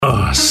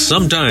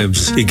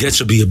Sometimes it gets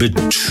to be a bit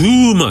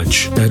too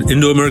much. At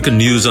Indo-American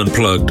News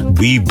Unplugged,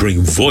 we bring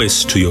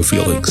voice to your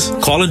feelings.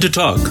 Call in to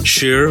talk,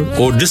 share,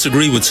 or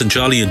disagree with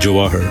Sanchali and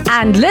Jawahar.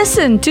 And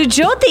listen to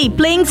Jyoti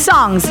playing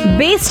songs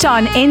based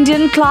on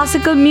Indian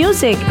classical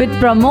music with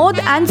Pramod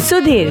and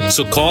Sudhir.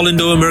 So call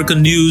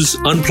Indo-American News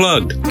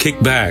Unplugged.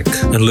 Kick back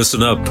and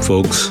listen up,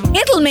 folks.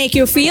 It'll make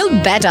you feel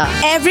better.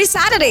 Every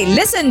Saturday,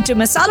 listen to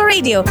Masala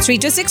Radio, 3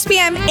 to 6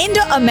 p.m.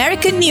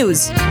 Indo-American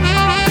News.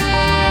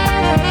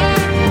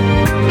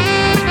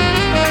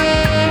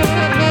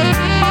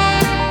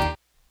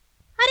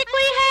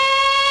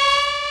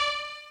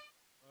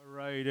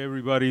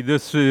 Everybody,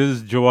 this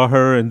is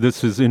Jawahar and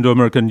this is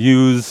Indo-American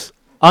News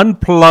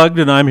Unplugged,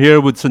 and I'm here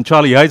with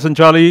Sanchali. Hi,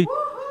 Sanchali.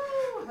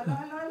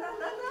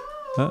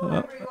 Hello,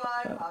 everyone.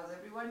 How's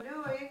everyone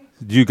doing?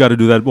 You got to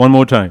do that one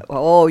more time.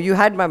 Oh, you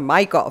had my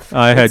mic off.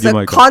 I had your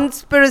mic off. off.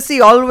 Conspiracy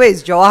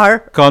always,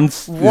 Jawahar.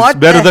 It's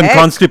better than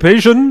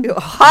constipation?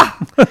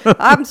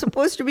 I'm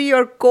supposed to be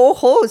your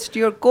co-host,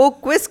 your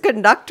co-quiz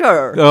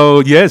conductor.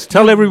 Oh, yes.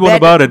 Tell everyone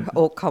about it.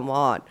 Oh, come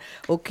on.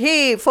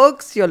 Okay,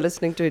 folks, you're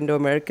listening to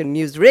Indo-American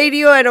News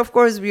Radio. And of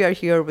course, we are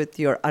here with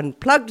your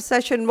Unplugged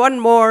session.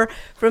 One more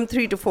from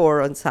 3 to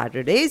 4 on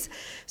Saturdays.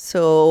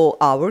 So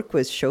our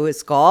quiz show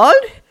is called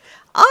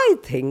I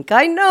Think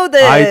I Know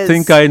This. I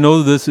Think I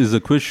Know This is a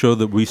quiz show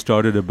that we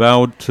started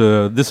about,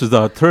 this is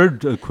our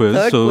third quiz,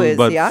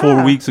 about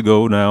 4 weeks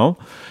ago now.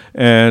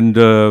 And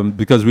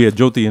because we had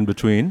Jyoti in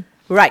between.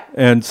 Right.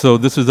 And so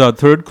this is our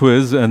third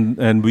quiz,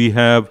 and we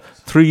have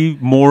 3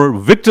 more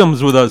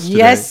victims with us today.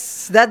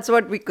 Yes, that's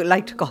what we could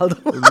like to call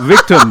them.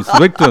 victims.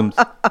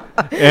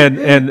 And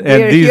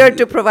they're here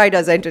to provide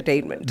us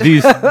entertainment.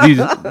 These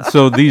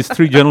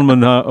 3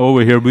 gentlemen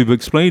over here, we've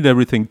explained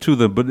everything to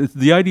them, but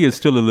the idea is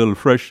still a little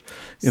fresh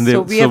in there.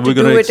 So we have to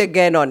do it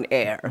again on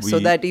air so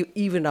that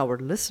even our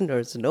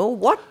listeners know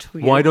what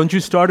we Why don't you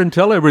start and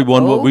tell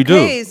everyone what we do?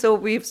 Okay, so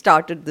we've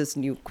started this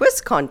new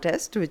quiz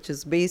contest, which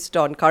is based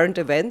on current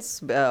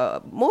events,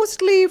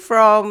 mostly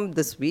from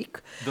this week.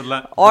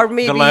 Or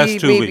maybe the last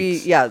 2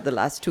 weeks. Yeah, the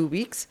last 2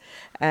 weeks.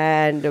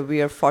 And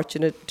we are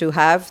fortunate to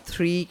have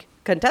 3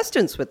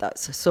 contestants with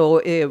us.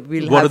 So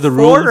we'll have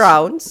 4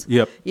 rounds.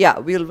 Yep. Yeah,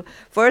 we'll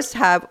first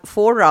have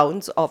 4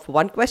 rounds of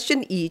 1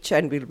 question each,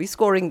 and we'll be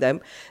scoring them.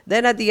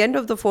 Then at the end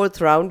of the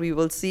 4th round, we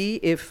will see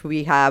if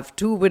we have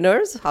 2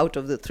 winners out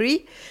of the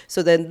 3.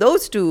 So then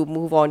those 2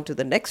 move on to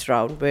the next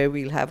round, where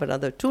we'll have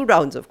another 2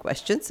 rounds of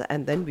questions,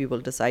 and then we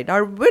will decide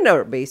our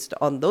winner based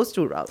on those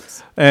 2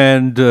 rounds.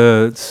 And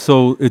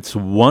so it's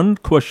 1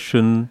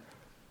 question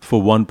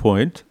for 1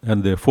 point,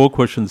 and there are 4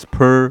 questions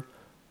per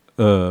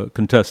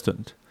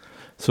contestant.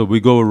 So we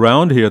go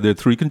around here, there are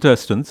 3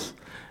 contestants,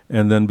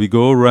 and then we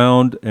go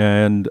around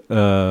and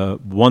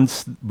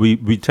once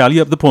we tally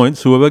up the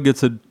points, whoever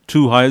gets the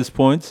 2 highest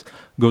points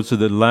goes to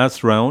the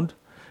last round,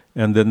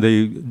 and then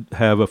they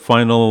have a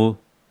final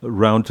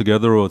round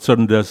together or a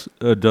sudden death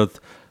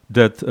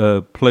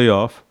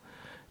playoff.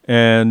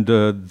 And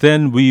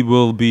then we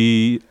will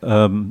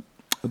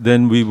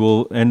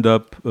end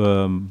up,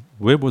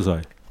 where was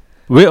I?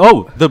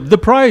 The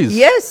prize.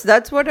 Yes,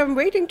 that's what I'm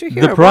waiting to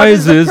hear. The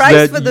prize is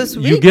that for this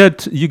you week?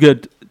 get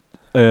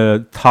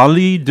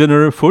thali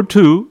dinner for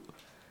 2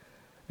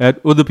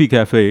 at Udupi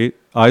Cafe,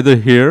 either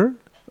here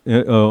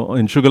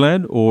in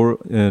Sugarland or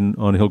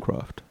on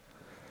Hillcroft.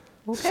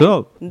 Okay.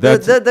 So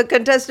the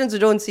contestants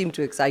don't seem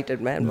too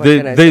excited, man. What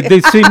can I say?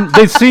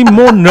 they seem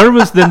more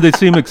nervous than they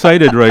seem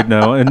excited right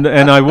now, and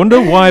I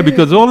wonder why,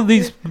 because all of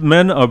these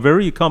men are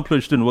very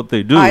accomplished in what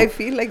they do. I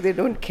feel like they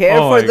don't care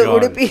for the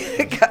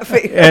Udupi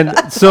Cafe. And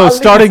so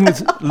so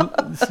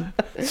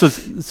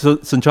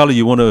Sanchali,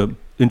 you want to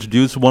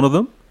introduce one of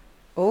them?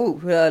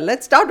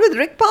 Let's start with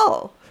Rick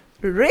Paul.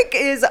 Rick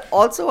is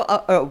also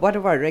one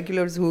of our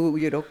regulars who,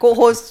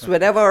 co-hosts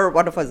whenever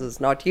one of us is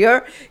not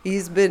here.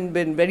 He's been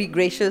very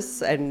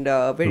gracious and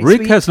very Rick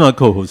sweet. has not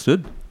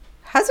co-hosted.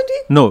 Hasn't he?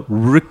 No,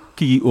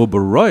 Ricky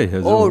Oberoi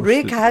has. Oh,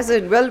 Rick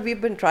hasn't. Well,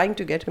 we've been trying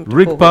to get him to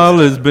Rick co-host. Paul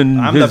has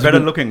been... I'm the better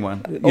looking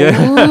one.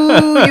 Yeah.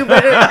 Ooh, you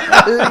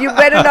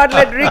better not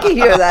let Ricky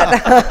hear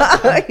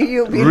that.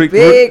 You'll be in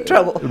big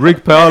trouble.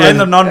 Rick Paul and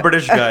the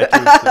non-British guy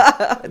too.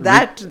 So.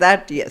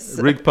 That yes.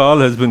 Rick Paul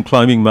has been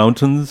climbing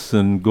mountains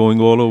and going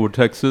all over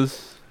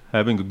Texas,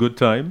 having a good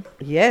time.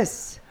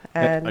 Yes.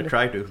 And I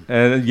try to.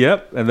 And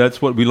and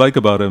that's what we like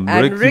about him.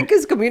 And Rick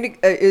is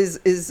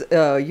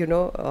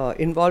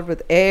involved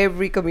with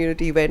every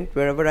community event.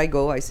 Wherever I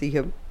go, I see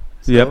him.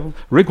 So. Yep.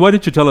 Rick, why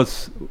don't you tell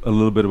us a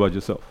little bit about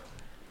yourself?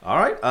 All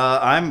right.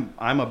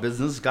 I'm a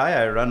business guy.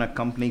 I run a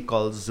company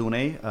called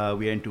Zune.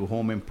 We are into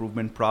home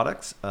improvement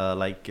products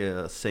like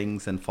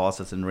sinks and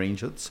faucets and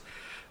range hoods.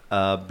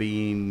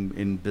 Been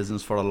in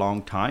business for a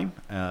long time,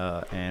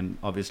 and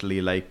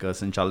obviously, like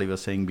Sanchali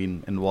was saying,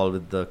 been involved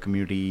with the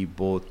community,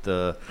 both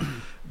the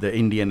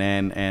Indian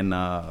and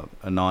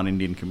a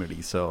non-Indian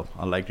community. So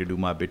I like to do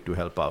my bit to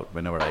help out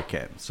whenever I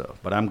can. So,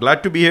 but I'm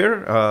glad to be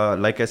here.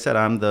 Like I said,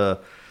 I'm the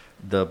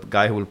the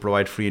guy who will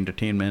provide free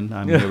entertainment.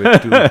 I'm here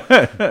with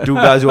two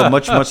guys who are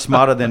much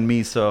smarter than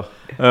me. So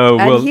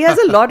and he has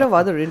a lot of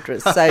other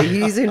interests.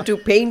 He's into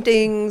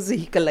paintings.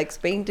 He collects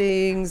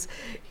paintings.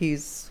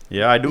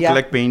 I do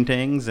collect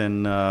paintings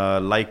and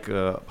like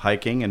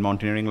hiking and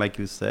mountaineering, like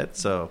you said.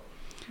 So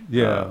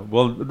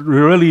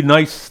really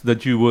nice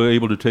that you were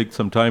able to take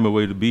some time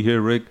away to be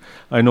here, Rick.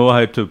 I know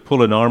I had to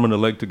pull an arm and a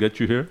leg to get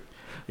you here.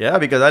 Yeah,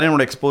 because I didn't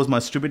want to expose my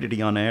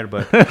stupidity on air,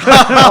 but but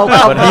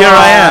here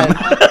I am.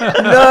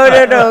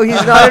 No,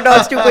 he's not at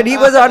all stupid. He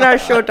was on our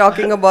show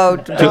talking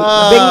about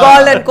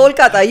Bengal and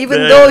Kolkata,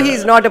 even though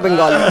he's not a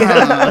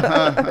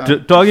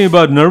Bengali. Talking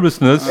about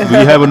nervousness,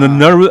 we have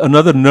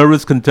another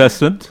nervous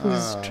contestant.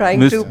 Who's trying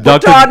Miss to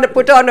Dr.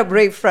 put on a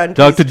brave front.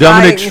 Dr. He's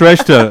Dominic trying.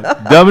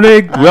 Shrestha.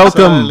 Dominic,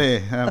 welcome.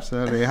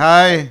 Absolutely.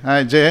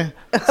 Hi, Jay.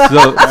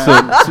 So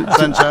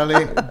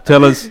Sanchali.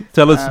 tell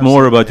us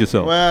more about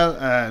yourself. Well,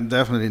 I'm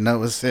definitely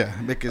nervous here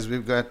because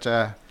we've got,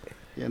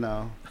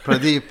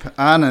 Pradeep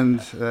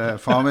Anand,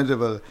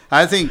 formidable.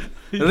 I think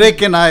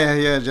Rick and I are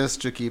here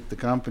just to keep the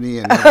company,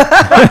 and we are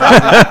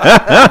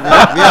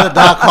the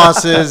dark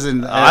horses.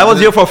 And I was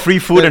here for free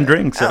food and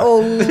drinks.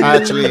 So.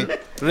 Actually,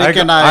 Rick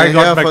and I are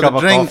here for the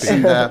drinks.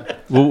 And,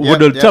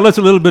 Tell us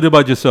a little bit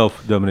about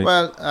yourself, Dominic.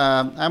 Well,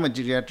 I'm a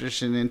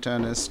geriatrician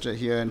internist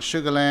here in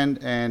Sugar Land,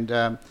 and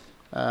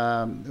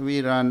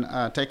we run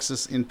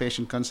Texas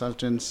Inpatient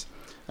Consultants.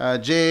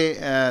 Jay,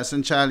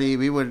 Sanchali,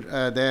 we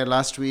were there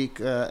last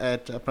week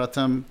at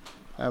Pratham.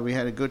 We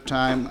had a good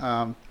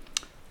time.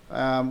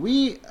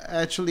 We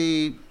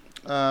actually,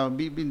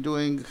 we've been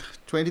doing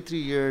 23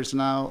 years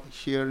now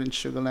here in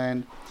Sugar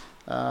Land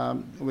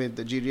with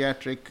the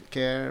geriatric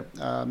care,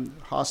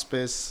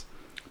 hospice,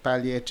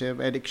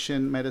 palliative,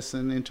 addiction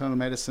medicine, internal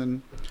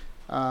medicine.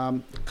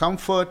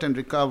 Comfort and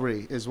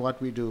recovery is what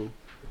we do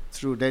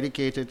through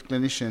dedicated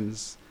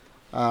clinicians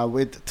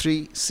with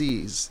 3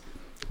 C's.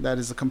 That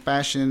is the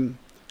compassion,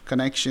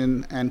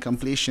 connection, and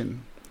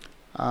completion,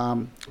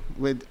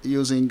 with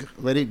using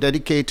very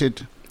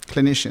dedicated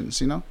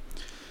clinicians,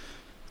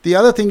 The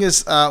other thing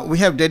is we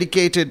have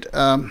dedicated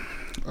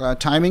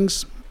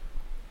timings.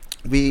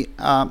 We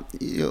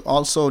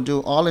also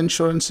do all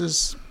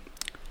insurances.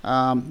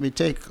 We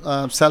take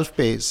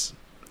self-pays.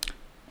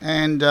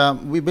 And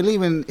we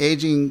believe in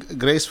aging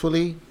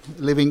gracefully,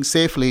 living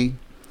safely,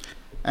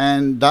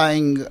 and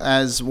dying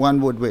as one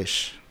would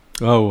wish.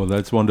 Oh, well,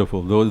 that's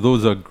wonderful.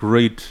 Those are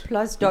great.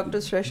 Plus, Dr.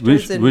 Shrestha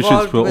Wishes is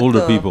involved for with older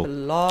a people.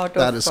 lot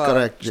That of is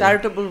correct,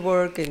 charitable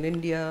work in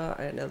India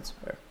and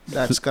elsewhere.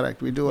 That's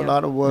correct. We do a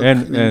lot of work.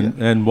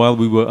 And while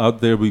we were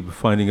out there, we were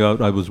finding out,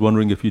 I was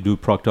wondering if you do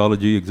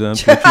proctology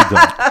exams, which you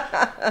don't.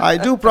 I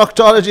do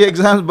proctology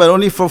exams, but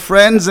only for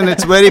friends, and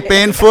it's very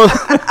painful.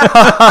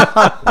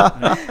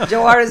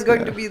 Jawahar is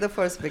going to be the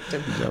first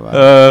victim.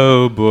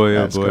 Oh boy,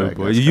 That's correct,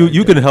 boy. that's You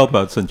correct, can help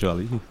out,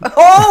 Sanchali.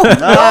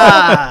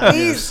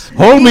 Please.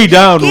 Hold me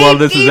down while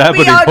this is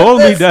happening.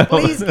 Hold me down.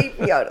 Please keep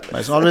me out of this.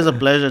 It's always a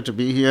pleasure to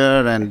be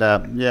here, and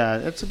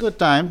it's a good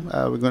time.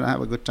 We're going to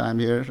have a good time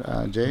here,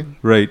 Jay.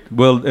 Right.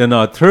 Well, and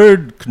our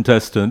third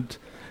contestant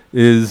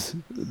is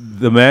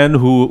the man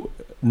who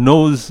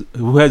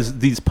has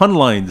these pun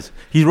lines.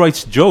 He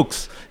writes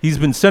jokes. He's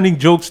been sending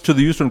jokes to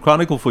the Houston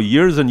Chronicle for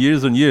years and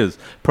years and years.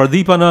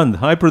 Pradeep Anand.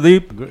 Hi,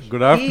 Pradeep.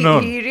 Good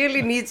afternoon. He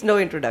really needs no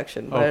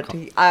introduction, but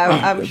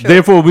I'm sure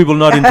Therefore, we will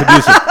not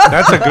introduce him.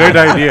 That's a great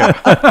idea.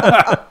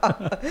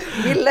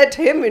 we'll let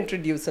him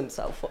introduce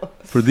himself.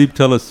 Pradeep,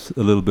 tell us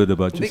a little bit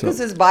about yourself. Because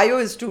his bio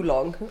is too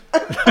long.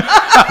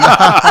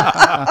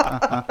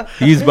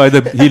 He lives by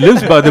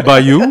the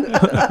bayou.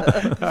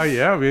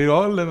 Yeah, we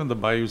all live in the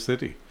Bayou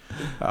City.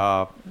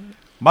 How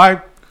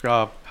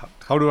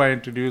do I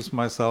introduce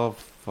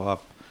myself?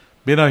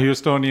 Been a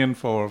Houstonian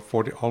for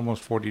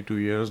almost 42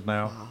 years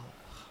now.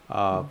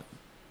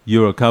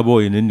 You're a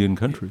cowboy in Indian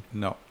country.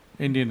 No,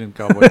 Indian and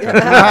cowboy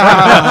country.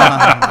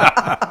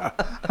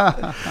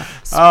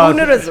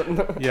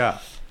 Spoonerism. Yeah.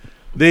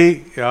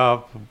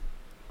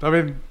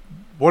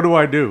 What do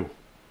I do?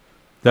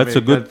 That's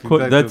I mean, a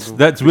good. that's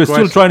We're still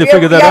question. trying to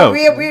figure that out.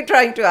 We're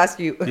trying to ask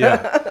you.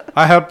 Yeah,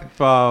 I help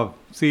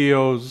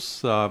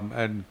CEOs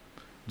and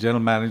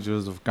general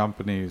managers of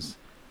companies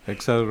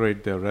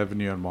accelerate their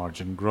revenue and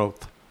margin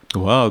growth.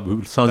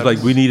 Wow, sounds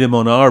like we need him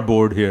on our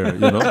board here.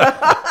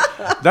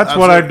 That's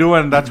what I do,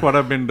 and that's what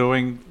I've been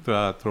doing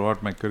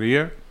throughout my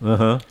career.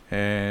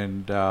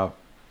 And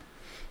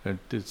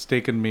it's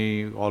taken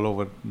me all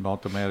over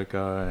North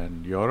America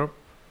and Europe,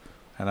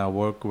 and I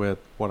work with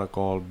what I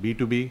call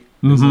B2B,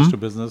 business to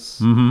business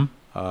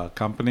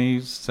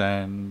companies,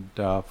 and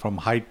from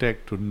high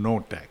tech to no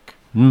tech.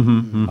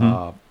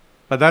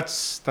 But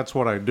that's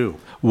what I do.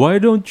 Why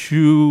don't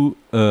you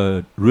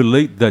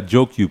relate that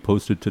joke you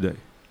posted today?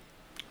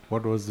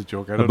 What was the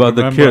joke? I don't About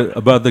remember.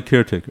 about the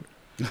caretaker.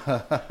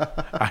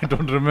 I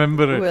don't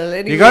remember it.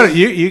 Well,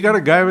 You got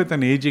a guy with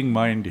an aging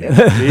mind here.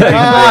 Aging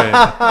brain.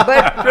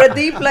 But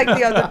Pradeep, like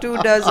the other two,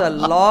 does a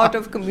lot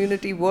of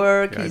community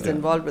work. Yeah, He's yeah.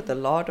 involved with a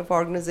lot of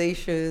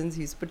organizations.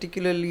 He's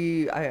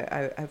particularly,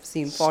 I've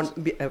seen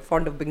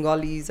fond of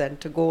Bengalis and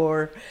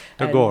Tagore.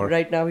 Tagore. And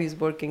right now he's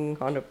working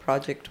on a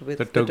project with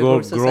The the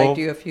Tagore Tagore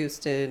Society Grove. of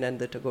Houston and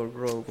the Tagore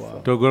Grove.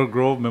 Tagore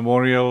Grove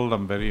Memorial,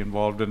 I'm very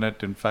involved in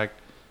it. In fact,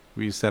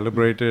 we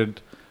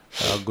celebrated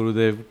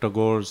Gurudev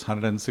Tagore's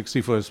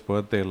 161st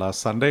birthday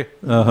last Sunday.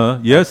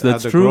 Yes, at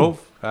that's the true.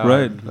 Grove.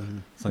 Right.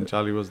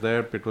 Sanchali was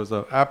there. It was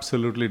an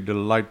absolutely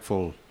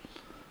delightful,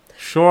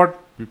 short,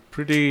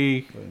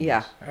 pretty,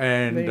 Yeah.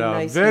 and Very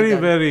nicely very,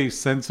 done. very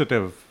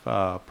sensitive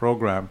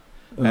program.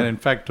 And in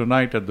fact,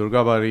 tonight at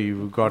Durgabari,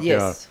 we've got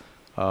Yes.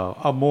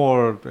 a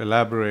more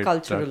elaborate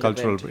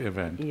Cultural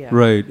event. Yeah.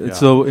 Right. Yeah.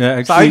 So So I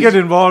actually, get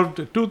involved.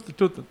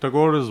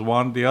 Tagore is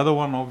one. The other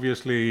one,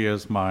 obviously,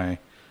 is my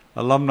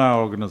alumni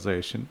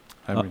organization.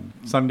 I mean,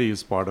 Sunday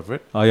is part of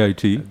it.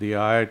 IIT. The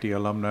IIT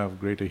alumni of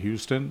Greater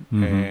Houston,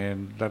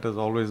 and that has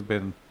always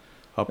been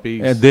a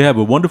piece. And they have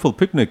a wonderful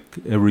picnic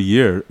every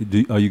year.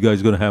 Are you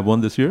guys going to have one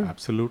this year?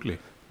 Absolutely.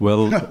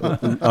 Well,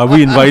 are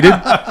we invited?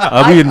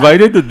 Are we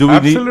invited? Or do we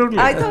need? Absolutely.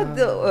 I thought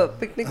the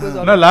picnic was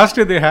on. No, last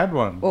year they had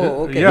one.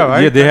 Oh, okay. Yeah,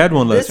 Yeah, they had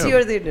one last This year.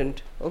 year they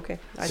didn't. Okay.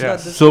 I Yeah.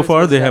 thought this So year's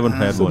far, was they that. haven't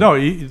had one. No,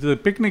 the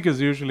picnic is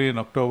usually in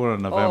October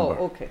and November.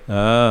 Oh, okay.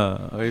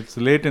 It's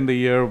late in the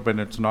year when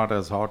it's not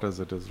as hot as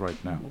it is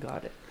right now.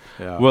 Got it.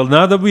 Yeah. Well,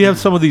 now that we have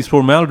some of these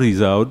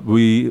formalities out,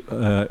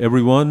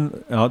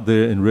 everyone out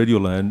there in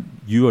Radioland,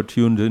 you are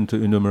tuned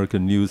into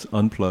Indo-American News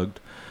Unplugged,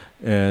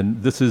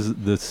 and this is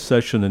the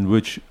session in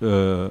which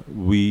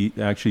we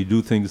actually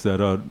do things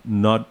that are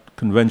not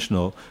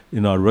conventional.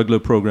 In our regular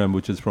program,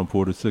 which is from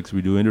 4 to 6,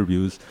 we do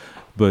interviews.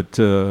 But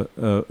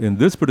in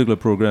this particular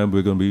program,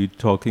 we're going to be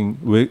talking.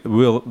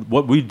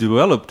 What we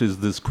developed is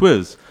this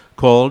quiz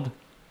called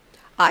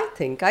I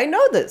think I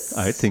know this.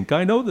 I think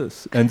I know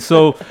this. And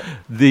so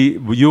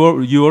you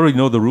already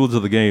know the rules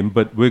of the game,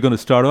 but we're going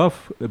to start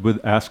off with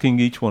asking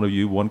each one of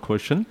you one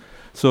question.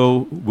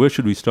 So where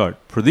should we start?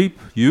 Pradeep,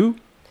 you?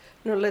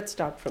 No, let's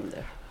start from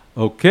there.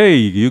 Okay,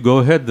 you go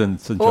ahead then,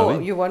 Oh,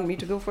 Sanchali. you want me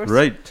to go first?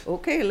 Right.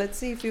 Okay, let's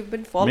see if you've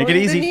been following it the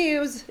easy.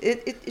 news.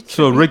 It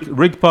So should be-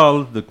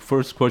 Rigpal, the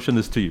first question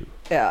is to you.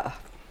 Yeah,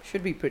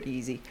 should be pretty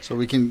easy. So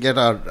we can get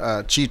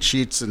our cheat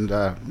sheets and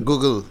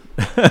Google.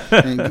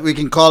 And we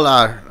can call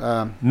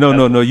our.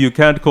 No, you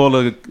can't call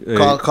a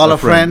Call a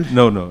friend?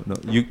 No.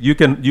 You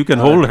can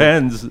hold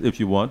hands if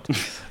you want.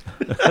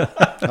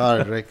 All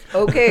right, Rick.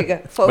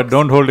 Okay, folks. But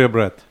don't hold your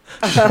breath.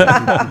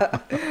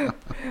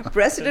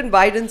 President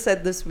Biden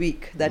said this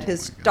week that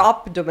his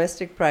top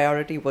domestic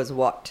priority was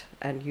what?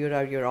 And here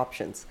are your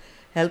options: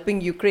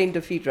 helping Ukraine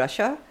defeat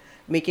Russia,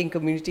 making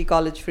community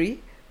college free,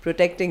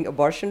 protecting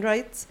abortion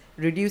rights,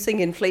 reducing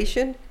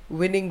inflation,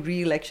 winning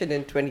re-election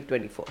in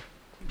 2024.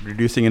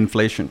 Reducing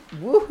inflation.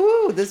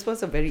 Woohoo! This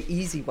was a very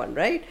easy one,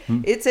 right?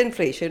 It's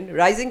inflation.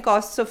 Rising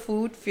costs of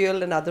food,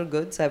 fuel, and other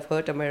goods have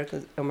hurt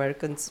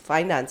Americans'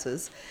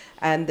 finances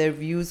and their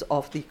views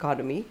of the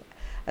economy.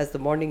 As the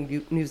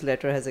morning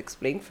newsletter has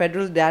explained,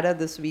 federal data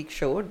this week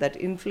showed that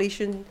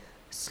inflation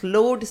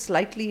slowed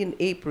slightly in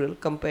April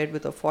compared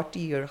with a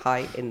 40-year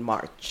high in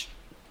March.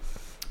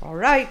 All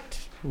right.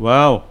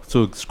 Wow.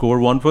 So score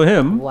 1 for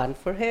him. One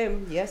for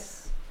him,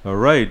 yes. All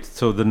right.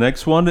 So the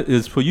next one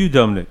is for you,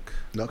 Dominic.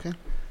 Okay,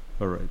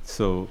 All right.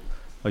 So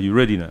are you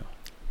ready now?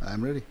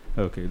 I'm ready.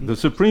 Okay. The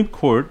Supreme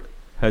Court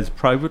has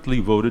privately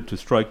voted to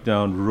strike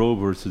down Roe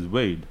versus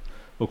Wade,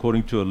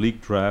 according to a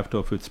leaked draft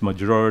of its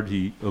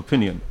majority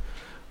opinion.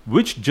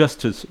 Which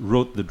justice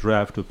wrote the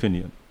draft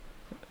opinion?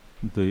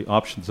 The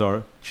options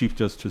are Chief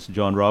Justice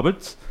John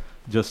Roberts,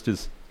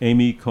 Justice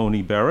Amy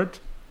Coney Barrett,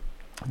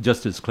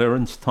 Justice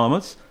Clarence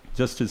Thomas,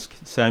 Justice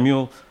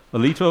Samuel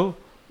Alito,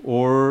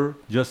 or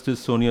Justice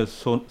Sonia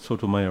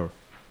Sotomayor.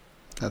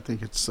 I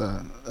think it's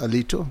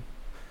Alito.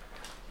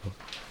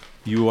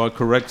 You are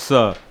correct,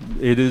 sir.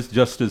 It is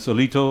Justice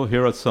Alito.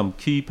 Here are some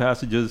key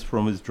passages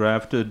from his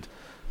drafted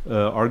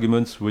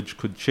arguments which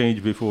could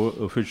change before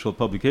official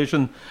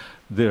publication.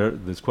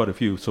 There's quite a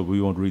few, so we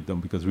won't read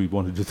them because we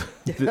want to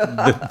do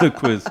the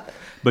quiz.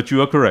 But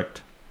you are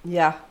correct.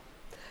 Yeah.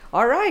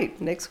 All right.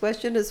 Next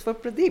question is for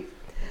Pradeep.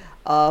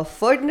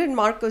 Ferdinand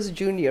Marcos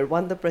Jr.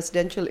 won the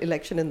presidential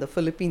election in the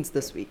Philippines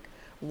this week.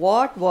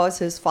 What was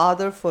his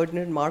father,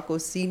 Ferdinand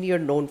Marcos Sr.,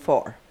 known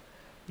for?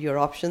 Your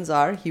options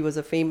are: he was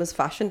a famous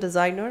fashion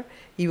designer,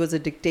 he was a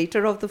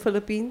dictator of the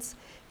Philippines,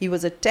 he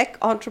was a tech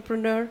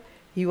entrepreneur,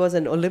 he was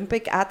an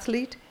Olympic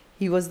athlete,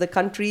 he was the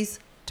country's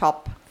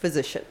top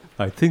physician.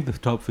 I think the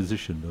top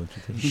physician, don't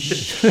you think?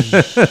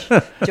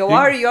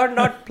 Jawar, you're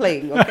not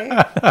playing, okay?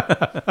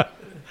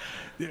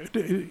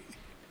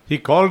 He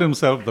called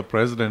himself the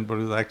president, but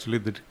is actually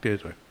the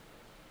dictator.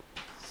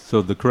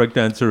 So the correct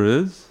answer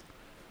is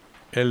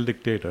El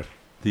Dictator.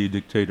 the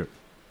dictator.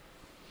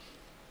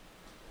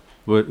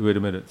 Wait a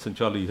minute.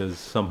 Sanchali has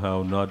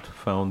somehow not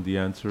found the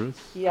answers.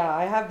 Yeah,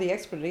 I have the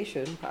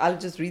explanation. I'll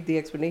just read the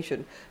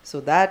explanation. So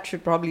that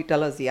should probably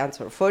tell us the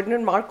answer.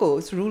 Ferdinand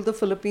Marcos ruled the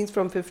Philippines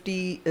from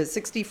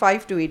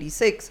 65 to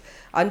 86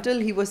 until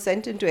he was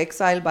sent into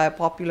exile by a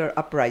popular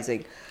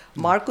uprising.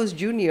 Marcos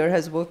Jr.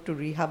 has worked to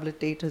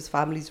rehabilitate his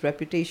family's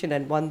reputation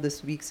and won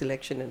this week's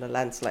election in a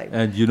landslide.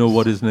 And you know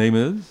what his name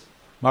is?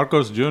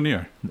 Marcos Jr.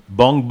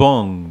 Bong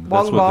Bong.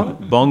 Bong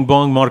Bong? Bong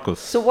Bong Marcos.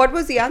 So what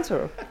was the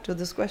answer to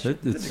this question?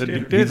 He's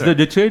dictator. the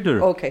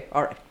dictator. Okay,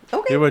 all right.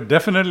 Okay. They were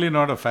definitely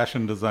not a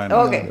fashion designer.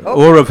 Okay.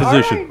 Or a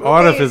physician.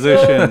 Or a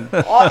physician.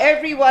 So,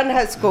 everyone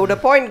has scored a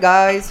point,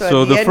 guys. So,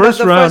 So at the the end first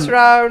of the round, first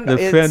round,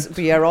 the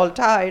we are all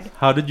tied.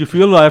 How did you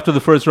feel after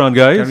the first round,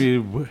 guys?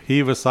 Can we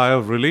heave a sigh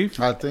of relief?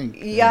 I think.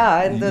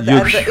 Yeah, and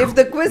You- if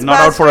the quiz Not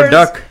out for a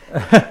duck.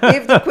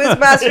 if the quiz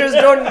masters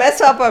don't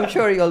mess up, I'm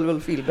sure you all will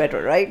feel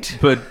better, right?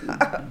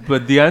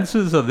 But the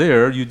answers are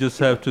there. You just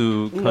have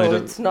to kind No,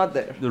 of. it's not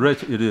there. The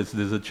rest, it is.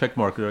 There's a check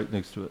mark right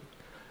next to it.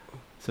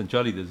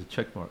 Sanchali, there's a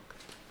check mark.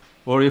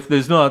 Or if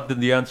there's not, then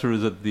the answer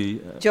is at the.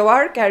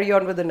 Jawar, carry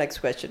on with the next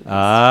question.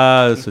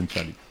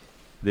 Sanchali.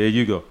 There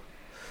you go.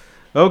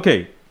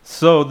 Okay,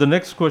 so the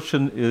next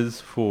question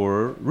is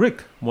for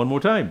Rick. One more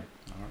time.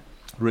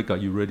 Rick, are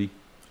you ready?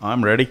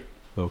 I'm ready.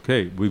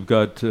 Okay, we've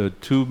got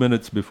 2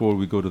 minutes before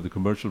we go to the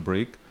commercial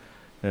break.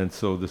 And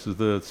so this is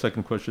the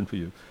second question for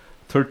you.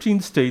 13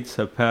 states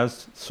have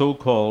passed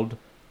so-called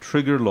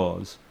trigger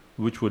laws,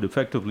 which would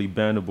effectively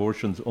ban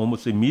abortions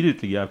almost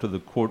immediately after the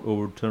court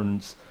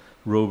overturns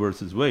Roe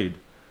versus Wade.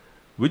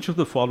 Which of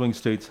the following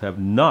states have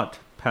not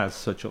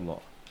passed such a law?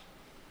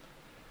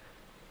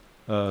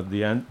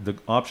 The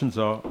options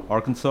are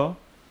Arkansas,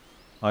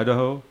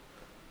 Idaho,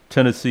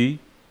 Tennessee,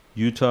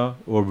 Utah,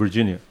 or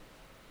Virginia.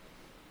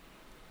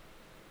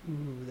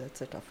 Ooh,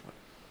 that's a tough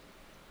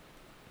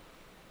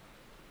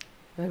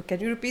one. Can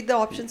you repeat the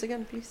options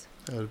again, please?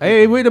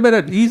 Hey, wait a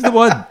minute. He's the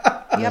one.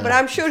 Yeah, but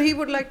I'm sure he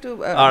would like to.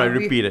 All right,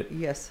 repeat it.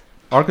 Yes.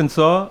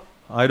 Arkansas,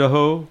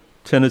 Idaho,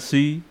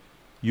 Tennessee,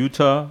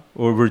 Utah,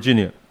 or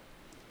Virginia?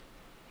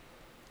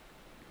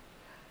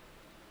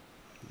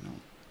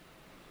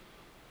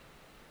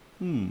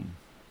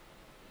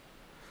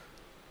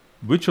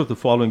 Which of the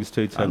following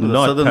states have The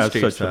not southern passed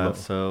states such a law? have,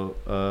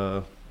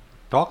 so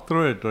Talk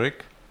through it,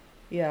 Rick.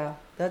 Yeah,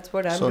 that's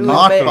what I'm So doing.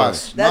 not men-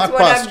 passed, That's not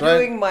what passed, I'm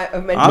right?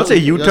 doing. I'll say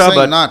You're Utah, saying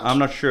but not. I'm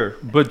not sure.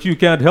 But you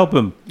can't help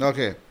him.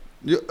 Okay.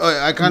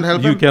 I can't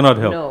help You him. cannot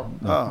help. No,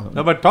 Oh.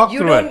 No, but talk you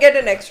through don't it. get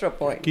an extra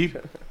point. Keep,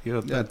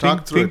 Yeah,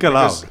 talk through think it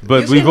aloud. because-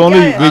 But You we've can- only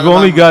yeah, yeah. we've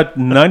only got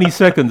 90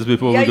 seconds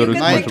before Yeah, we go you to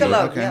can commercial think break.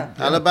 aloud. Okay.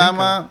 Yeah.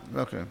 Alabama.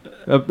 Okay.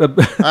 Uh, uh,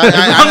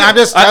 I'm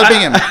just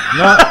helping him.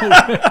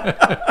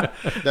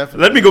 Definitely.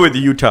 Let me go with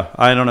Utah.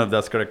 I don't know if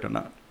that's correct or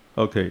not.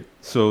 okay,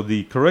 so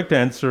the correct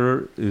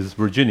answer is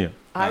Virginia.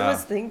 I was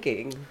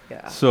thinking.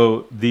 Yeah.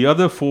 So the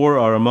other four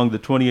are among the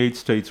 28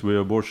 states where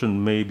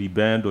abortion may be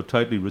banned or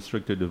tightly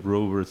restricted if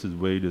Roe versus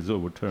Wade is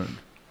overturned.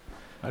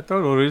 I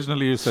thought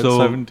originally you said So-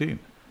 17.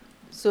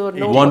 So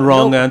no One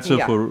wrong no, answer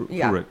yeah, for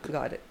yeah, Rick.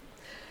 Got it.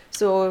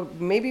 So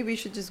maybe we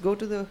should just go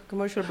to the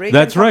commercial break.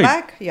 That's and come right.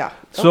 Back? Yeah.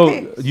 So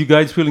okay. you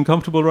guys feeling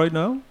comfortable right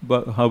now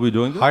about how we're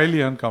doing this?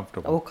 Highly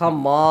uncomfortable. Oh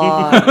come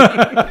on!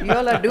 You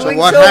all are doing So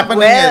what so happening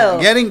well.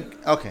 is getting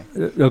okay.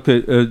 Okay,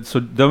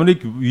 so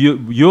Dominic,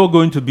 you're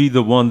going to be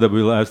the one that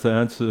we'll ask the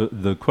answer,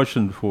 the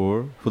question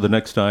for the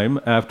next time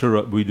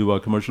after we do our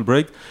commercial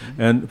break.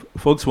 And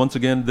folks, once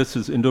again, this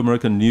is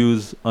Indo-American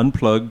News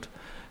Unplugged,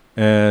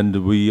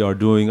 and we are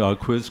doing our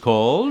quiz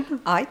called,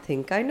 I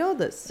think I know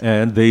this.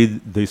 and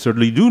they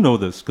certainly do know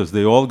this because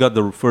they all got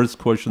the first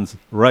questions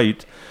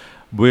right.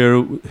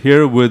 We're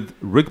here with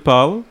Rick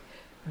Pal,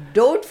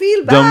 Don't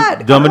feel bad.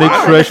 Come Dominic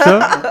on.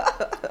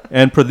 Shrestha,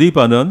 and Pradeep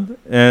Anand,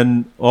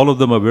 and all of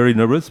them are very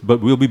nervous,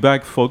 but we'll be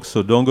back, folks,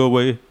 so don't go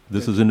away.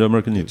 This is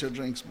Indo-American News. Get your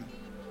drinks, man.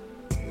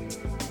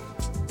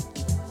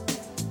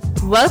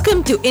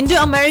 Welcome to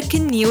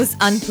Indo-American News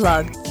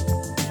Unplugged.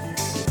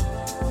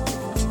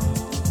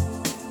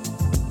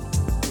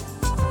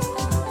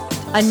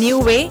 A new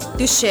way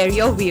to share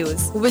your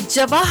views with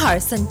Jawahar,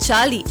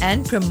 Sanchali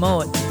and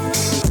Pramod.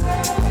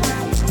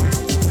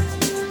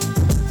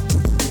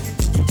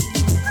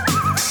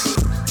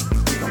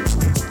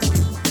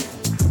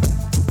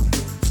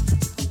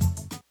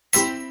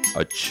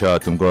 अच्छा,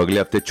 तुमको अगले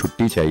हफ्ते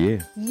छुट्टी चाहिए?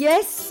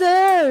 Yes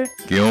sir.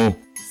 क्यों?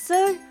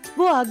 Sir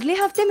वो अगले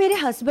हफ्ते मेरे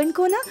हस्बैंड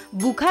को ना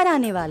बुखार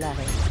आने वाला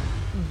है।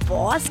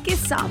 बॉस के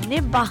सामने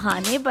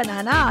बहाने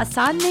बनाना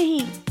आसान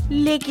नहीं,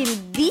 लेकिन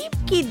दीप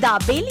की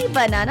दाबेली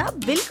बनाना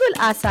बिल्कुल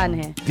आसान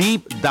है।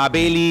 Deep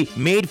Dabeli,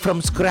 made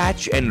from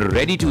scratch and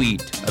ready to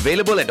eat.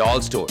 Available at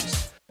all stores.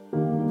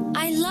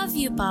 I love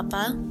you,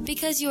 Papa,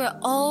 because you are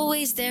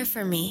always there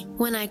for me.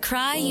 When I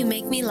cry, you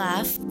make me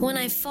laugh. When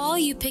I fall,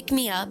 you pick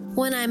me up.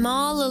 When I'm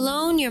all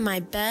alone, you're my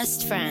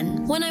best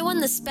friend. When I won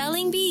the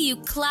spelling bee, you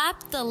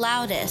clapped the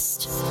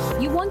loudest.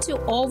 You want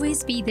to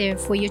always be there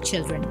for your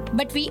children.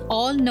 But we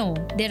all know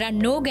there are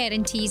no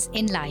guarantees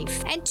in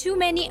life. And too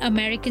many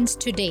Americans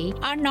today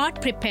are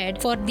not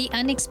prepared for the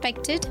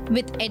unexpected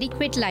with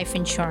adequate life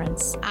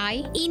insurance.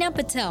 I, Ina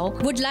Patel,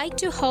 would like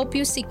to help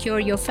you secure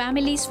your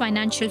family's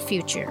financial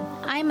future.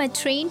 I'm a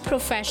trained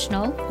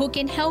professional who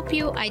can help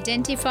you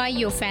identify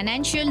your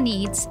financial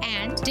needs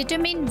and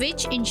determine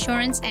which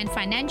insurance and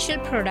financial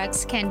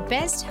products can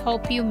best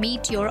help you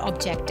meet your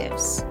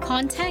objectives.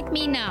 Contact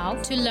me now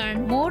to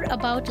learn more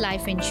about life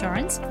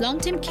insurance,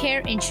 long-term care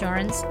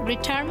insurance,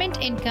 retirement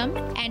income,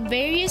 and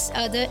various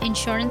other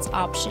insurance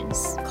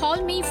options.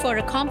 Call me for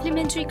a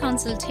complimentary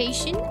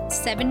consultation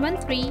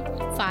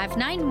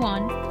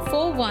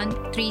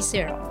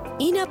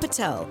 713-591-4130. Ina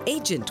Patel,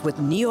 agent with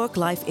New York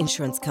Life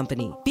Insurance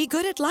Company. Be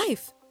good at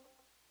life.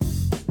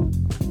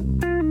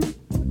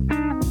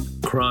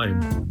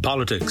 Crime,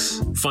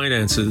 politics,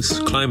 finances,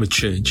 climate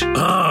change.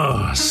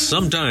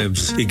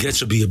 Sometimes it gets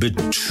to be a bit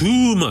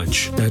too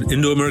much. At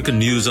Indo-American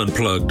News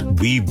Unplugged,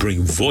 we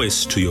bring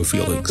voice to your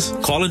feelings.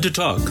 Call in to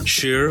talk,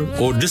 share,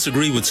 or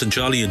disagree with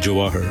Sanchali and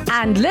Jawahar.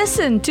 And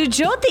listen to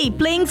Jyoti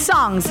playing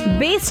songs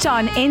based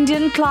on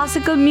Indian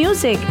classical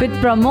music with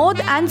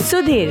Pramod and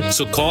Sudhir.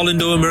 So call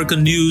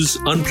Indo-American News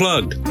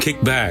Unplugged. Kick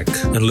back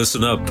and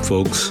listen up,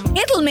 folks.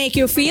 It'll make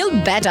you feel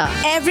better.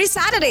 Every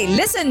Saturday,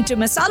 listen to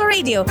Masala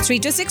Radio, 3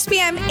 to 6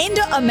 p.m.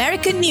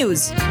 Indo-American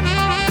News.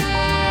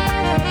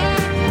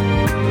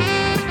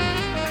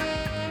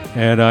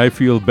 And I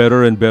feel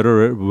better and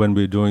better when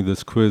we're doing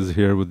this quiz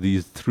here with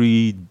these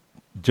three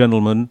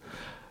gentlemen,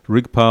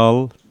 Rick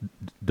Powell,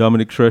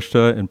 Dominic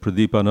Shrestha, and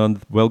Pradeep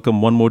Anand.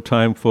 Welcome one more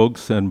time,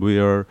 folks. And we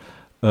are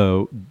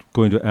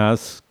going to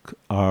ask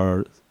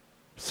our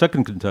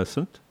second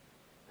contestant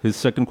his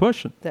second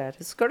question.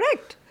 That is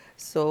correct.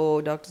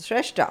 So, Dr.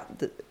 Shrestha,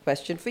 the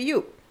question for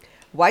you.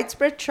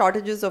 Widespread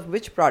shortages of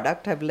which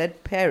product have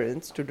led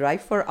parents to drive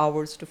for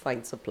hours to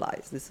find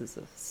supplies? This is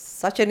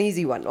such an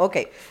easy one.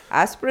 Okay.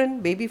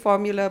 Aspirin, baby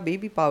formula,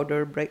 baby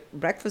powder,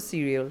 breakfast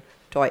cereal,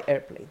 toy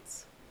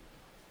airplanes.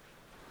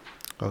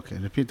 Okay,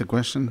 repeat the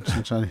question,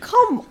 Sanchali.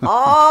 Come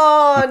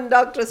on,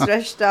 Dr.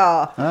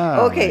 Shrestha.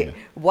 Okay.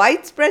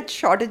 Widespread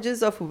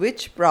shortages of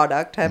which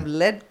product have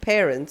led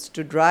parents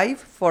to drive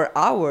for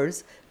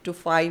hours to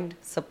find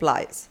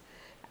supplies?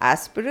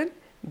 Aspirin,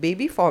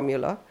 baby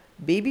formula,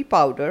 baby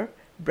powder,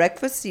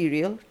 breakfast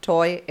cereal,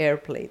 toy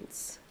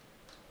airplanes.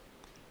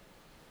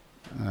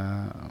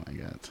 Oh my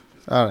God!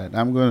 All right,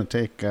 I'm going to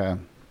take a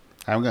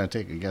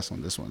guess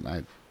on this one.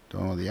 I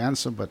don't know the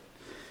answer, but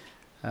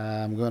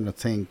I'm going to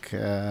think.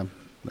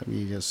 Let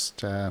me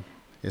just.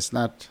 It's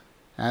not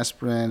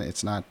aspirin.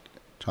 It's not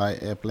toy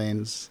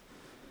airplanes.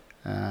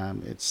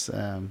 It's.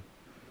 You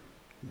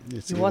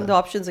want the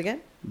options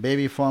again?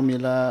 Baby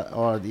formula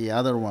or the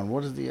other one.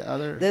 What is the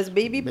other? There's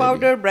baby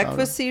powder,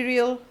 breakfast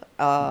cereal,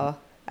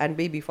 and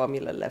baby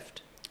formula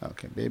left.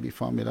 Okay, baby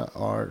formula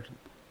or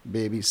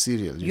baby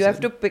cereal. You have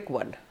to pick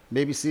one.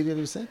 Baby cereal,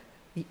 you said?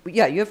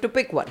 Yeah, you have to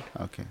pick one.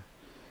 Okay.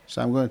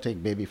 So I'm going to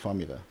take baby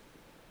formula.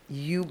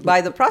 You,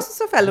 by the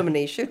process of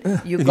elimination,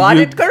 you got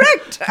it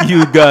correct.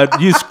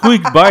 You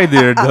squeaked by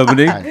there,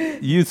 Dominic.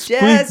 You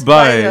squeaked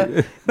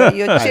by.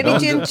 Your chinny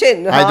chin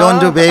chin. I don't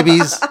do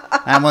babies.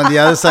 I'm on the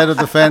other side of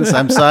the fence.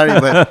 I'm sorry,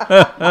 but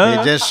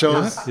it just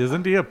shows.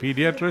 Isn't he a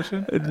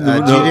pediatrician?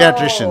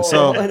 Pediatrician.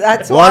 So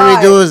that's what why.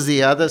 we do is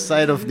the other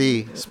side of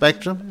the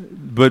spectrum.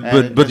 But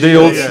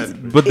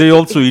they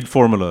also eat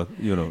formula,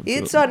 you know.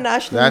 It's on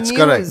national news.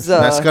 Correct.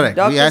 That's correct.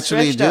 Dr. We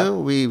actually Shrestha. do.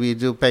 We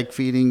do peg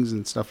feedings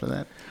and stuff like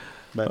that.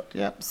 But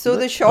yeah. So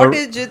the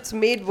shortage, it's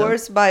made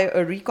worse by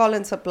a recall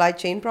and supply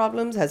chain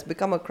problems, has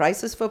become a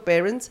crisis for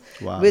parents,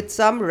 with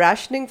some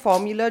rationing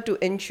formula to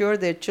ensure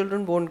their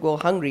children won't go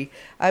hungry.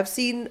 I've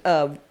seen,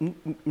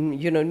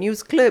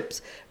 news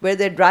clips where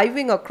they're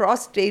driving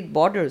across state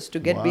borders to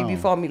get baby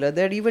formula.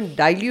 They're even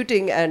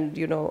diluting, and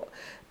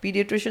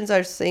pediatricians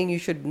are saying you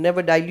should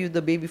never dilute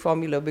the baby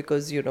formula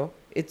because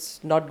it's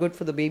not good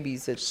for the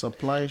babies. It's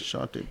supply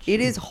shortage.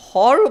 It is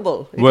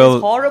horrible. It is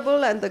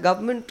horrible, and the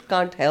government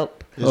can't help.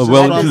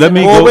 Let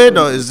me COVID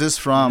go. Or is this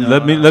from?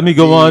 Let me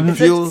go on. It's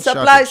a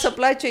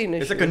supply chain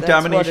issue. It's a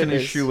contamination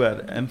issue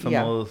at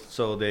Enfamil,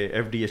 so the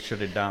FDA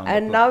shut it down.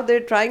 And now they're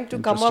trying to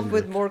come up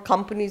with more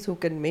companies who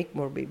can make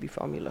more baby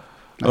formula.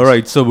 All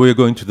right, so we're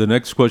going to the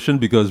next question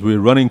because we're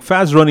running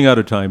out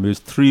of time. It's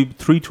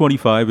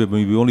 3:25, and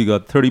we only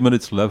got 30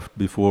 minutes left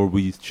before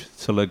we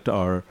select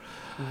our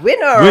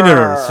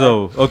winner.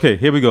 So, okay,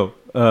 here we go.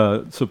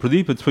 So,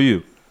 Pradeep, it's for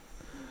you.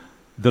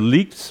 The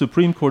leaked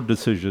Supreme Court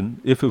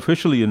decision, if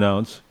officially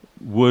announced,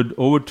 would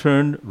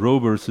overturn Roe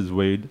versus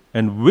Wade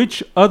and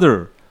which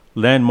other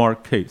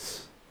landmark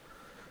case?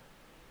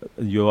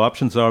 Your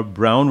options are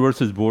Brown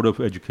versus Board of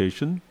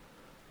Education,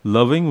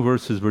 Loving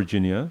versus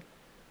Virginia,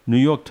 New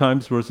York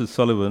Times versus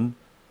Sullivan,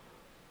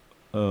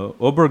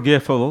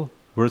 Obergefell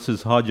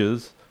versus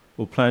Hodges,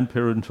 or Planned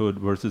Parenthood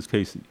versus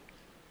Casey?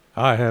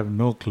 I have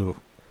no clue.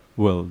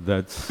 Well,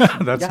 that's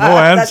no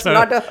answer.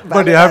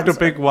 But you have to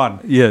pick one.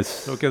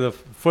 Yes. Okay, the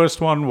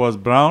first one was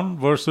Brown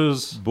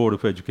versus Board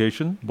of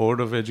Education. Board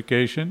of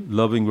Education.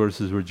 Loving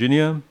versus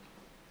Virginia.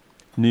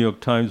 New York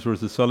Times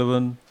versus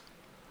Sullivan,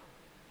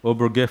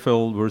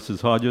 Obergefell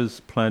versus Hodges,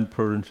 Planned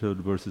Parenthood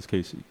versus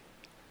Casey.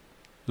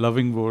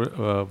 Loving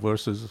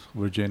versus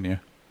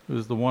Virginia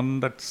is the one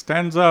that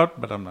stands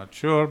out, but I'm not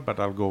sure, but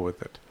I'll go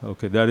with it.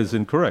 Okay, that is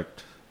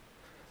incorrect.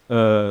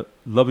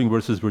 Loving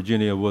versus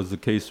Virginia was the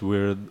case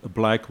where a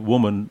black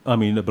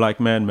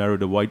man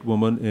married a white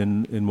woman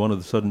in one of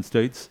the southern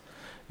states,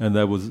 and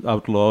that was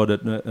outlawed.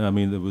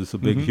 There was a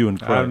big hue and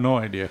cry. I have no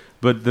idea.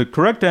 But the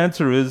correct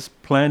answer is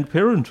Planned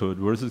Parenthood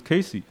versus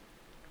Casey,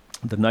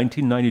 the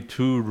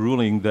 1992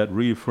 ruling that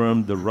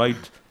reaffirmed the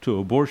right to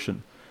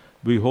abortion.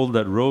 We hold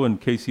that Roe and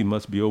Casey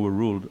must be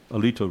overruled,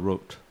 Alito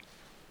wrote.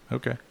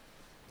 Okay.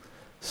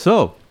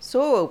 So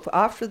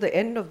after the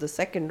end of the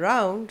second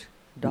round,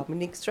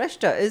 Dominic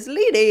Shrestha is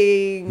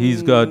leading.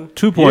 He's got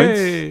 2 points.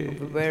 Yay.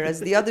 Whereas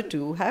the other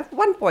two have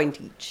 1 point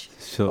each.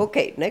 So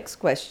Okay, next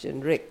question,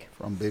 Rick.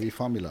 From Baby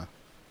Formula.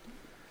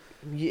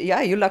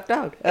 Yeah, you lucked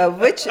out.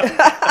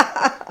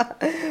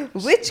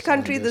 Which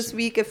country this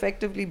week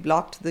effectively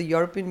blocked the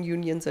European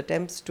Union's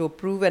attempts to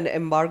approve an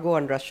embargo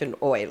on Russian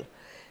oil?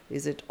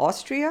 Is it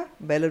Austria,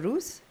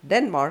 Belarus,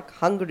 Denmark,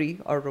 Hungary,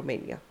 or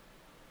Romania?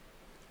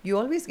 You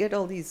always get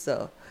all these,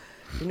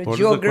 What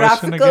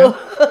geographical.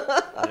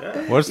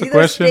 What's the either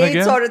question states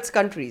again? or its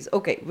countries.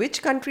 Okay,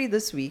 which country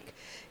this week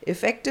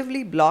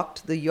effectively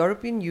blocked the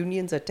European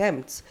Union's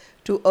attempts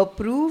to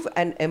approve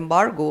an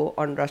embargo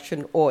on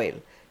Russian oil?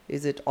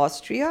 Is it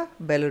Austria,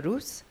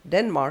 Belarus,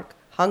 Denmark,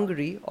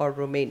 Hungary, or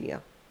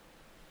Romania?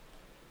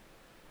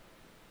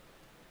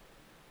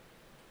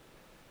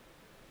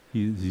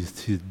 he's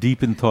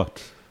deep in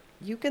thought.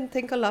 You can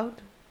think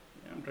aloud.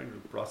 Yeah, I'm trying to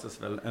process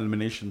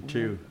elimination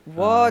too.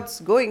 What's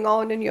going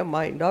on in your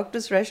mind? Dr.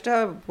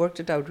 Shrestha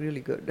worked it out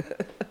really good.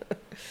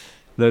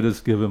 Let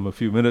us give him a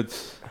few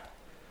minutes.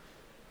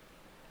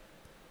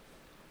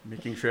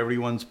 Making sure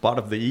everyone's part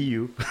of the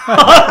EU.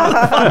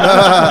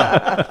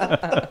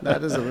 That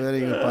is a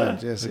very good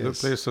point. Yes, It's a good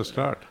place to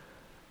start.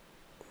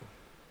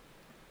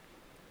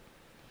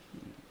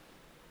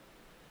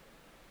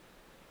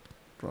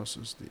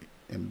 Process the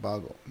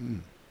embargo.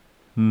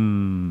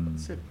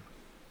 That's it.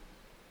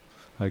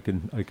 I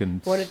can.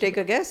 Want to take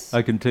a guess?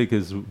 I can take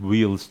his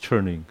wheels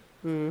churning.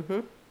 Mm-hmm.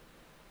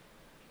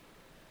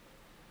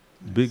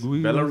 Big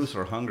wheels. Belarus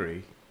or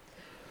Hungary?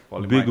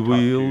 Well, Big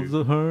wheels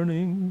are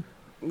turning.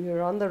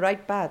 You're on the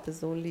right path is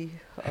the only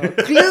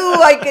clue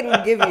I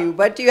can give you.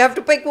 But you have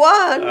to pick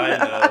one. I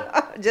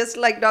know. Just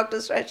like Dr.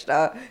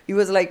 Shrestha. He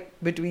was like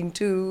between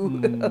two.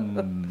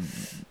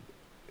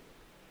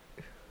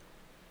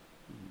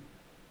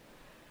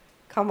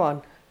 Come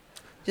on.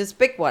 Just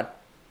pick one.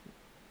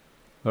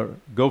 All right,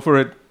 go for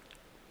it.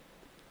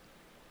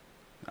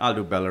 I'll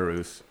do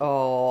Belarus.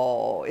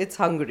 Oh, it's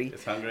Hungary.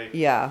 It's Hungary?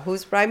 Yeah,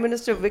 whose Prime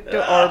Minister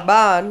Viktor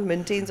Orban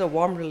maintains a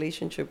warm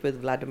relationship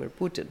with Vladimir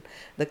Putin.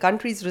 The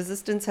country's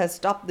resistance has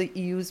stopped the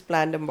EU's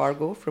planned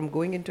embargo from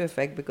going into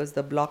effect because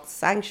the bloc's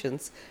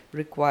sanctions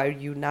require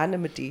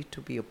unanimity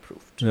to be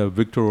approved. Yeah,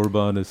 Viktor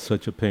Orban is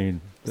such a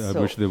pain. I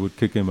wish they would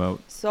kick him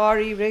out.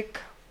 Sorry, Rick.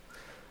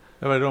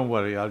 But don't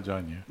worry, I'll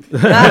join you.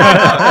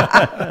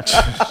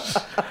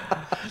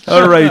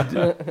 All right.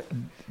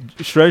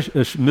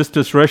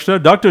 Mr.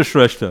 Shrestha, Dr.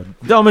 Shrestha,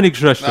 Dominic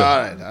Shrestha.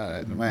 All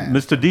right, man.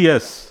 Mr.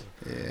 DS.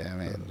 Yeah,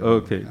 man.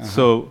 Okay,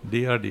 so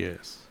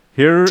DRDS.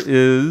 here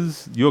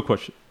is your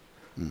question.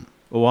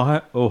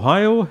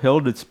 Ohio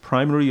held its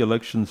primary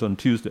elections on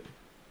Tuesday.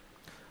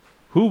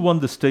 Who won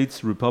the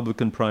state's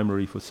Republican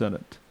primary for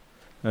Senate?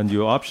 And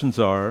your options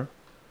are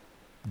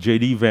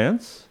J.D.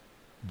 Vance,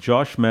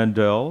 Josh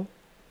Mandel,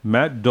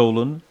 Matt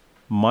Dolan,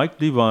 Mike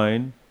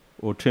Devine,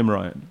 or Tim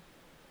Ryan?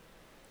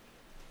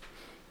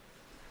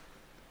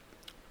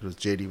 It was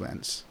J.D.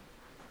 Vance.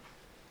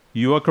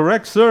 You are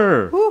correct,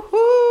 sir.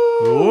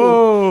 Woohoo!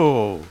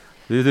 Whoa!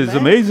 This is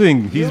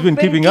amazing. He's been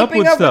keeping up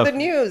with stuff. With the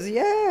news,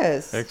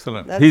 yes.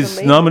 Excellent. That's His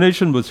amazing.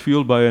 nomination was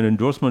fueled by an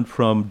endorsement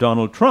from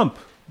Donald Trump,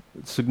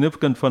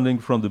 significant funding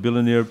from the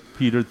billionaire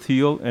Peter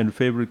Thiel, and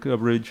favorable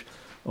coverage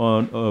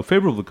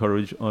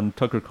on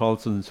Tucker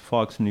Carlson's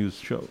Fox News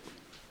show.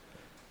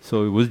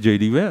 So it was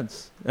J.D.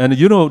 Vance. And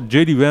you know,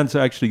 J.D. Vance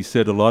actually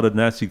said a lot of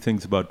nasty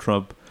things about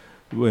Trump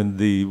in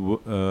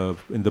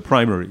the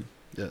primary.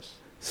 Yes.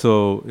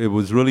 So it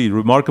was really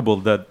remarkable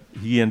that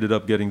he ended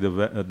up getting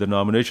the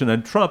nomination,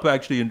 and Trump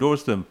actually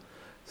endorsed him.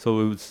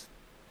 So it was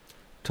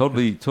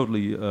totally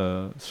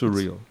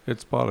surreal.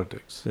 It's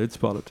politics. It's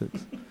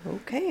politics.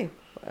 Okay.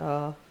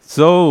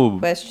 So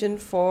Question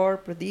for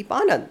Pradeep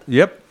Anand.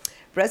 Yep.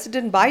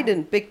 President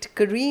Biden picked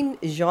Karine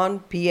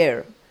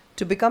Jean-Pierre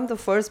to become the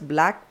first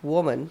black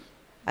woman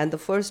and the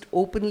first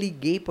openly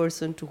gay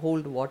person to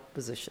hold what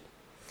position?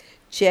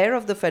 Chair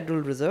of the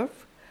Federal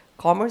Reserve,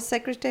 Commerce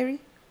Secretary,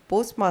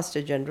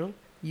 Postmaster General,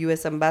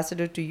 U.S.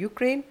 Ambassador to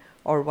Ukraine,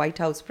 or White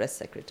House Press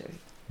Secretary?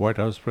 White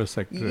House Press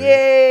Secretary.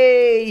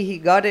 Yay! He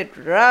got it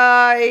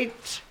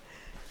right.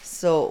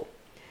 So,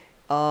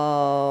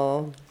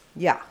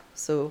 yeah.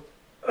 So,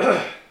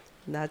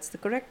 that's the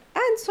correct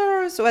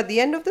answer. So at the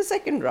end of the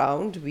second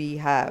round, we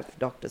have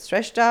Dr.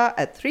 Shrestha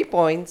at 3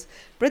 points,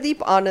 Pradeep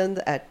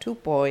Anand at 2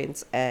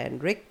 points,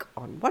 and Rick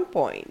on 1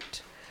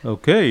 point.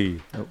 Okay,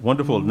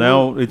 wonderful.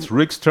 Now it's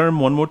Rick's turn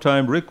one more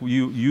time. Rick,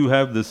 you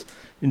have this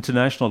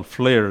international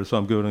flair, so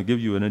I'm going to give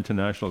you an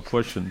international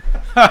question.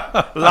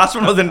 Last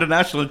one was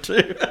international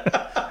too.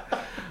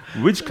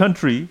 Which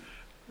country,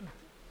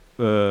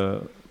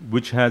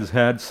 which has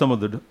had some of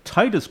the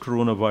tightest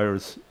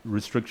coronavirus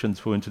restrictions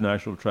for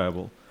international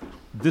travel,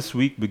 this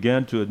week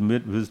began to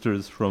admit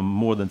visitors from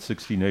more than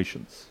 60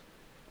 nations?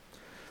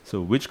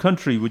 So which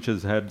country, which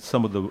has had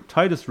some of the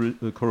tightest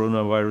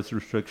coronavirus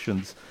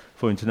restrictions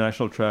for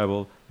international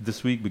travel,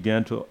 this week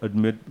began to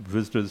admit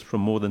visitors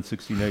from more than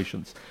 60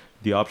 nations?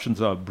 The options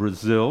are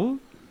Brazil,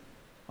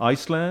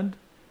 Iceland,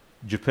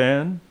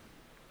 Japan,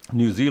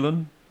 New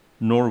Zealand,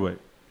 Norway.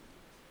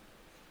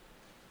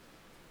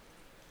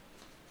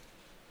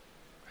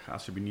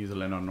 Has to be New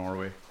Zealand or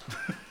Norway.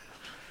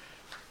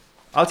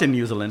 I'll say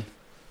New Zealand.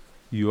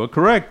 You are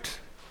correct.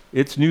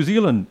 It's New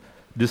Zealand.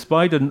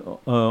 Despite an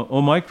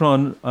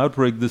Omicron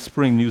outbreak this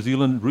spring, New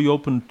Zealand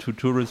reopened to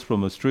tourists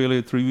from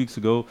Australia 3 weeks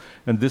ago,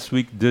 and this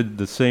week did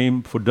the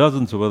same for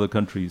dozens of other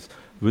countries.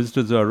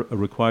 Visitors are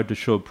required to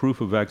show proof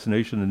of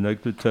vaccination and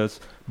negative tests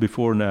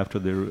before and after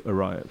they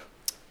arrive.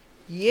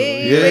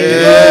 Yay!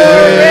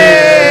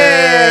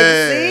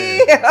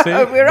 See,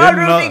 We're all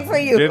rooting for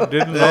you.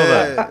 Didn't know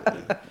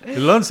that. You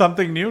learn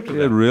something new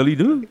today. I really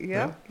do.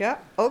 Yeah.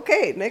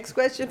 Okay, next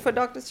question for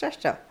Dr.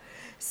 Shrestha.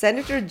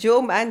 Senator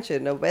Joe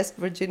Manchin, a West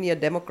Virginia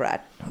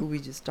Democrat, who we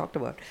just talked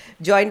about,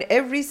 joined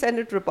every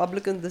Senate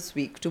Republican this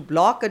week to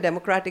block a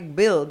Democratic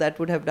bill that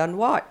would have done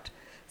what?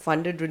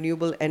 Funded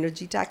renewable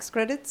energy tax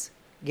credits,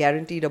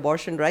 guaranteed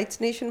abortion rights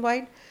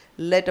nationwide,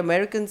 let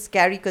Americans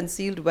carry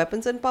concealed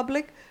weapons in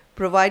public,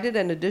 provided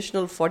an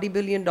additional $40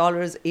 billion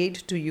aid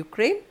to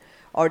Ukraine,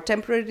 or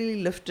temporarily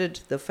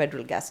lifted the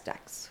federal gas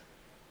tax?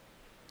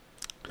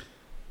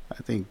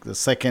 I think the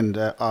second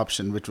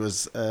option, which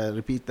was,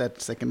 repeat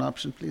that second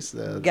option, please.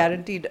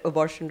 Guaranteed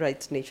abortion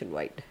rights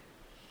nationwide.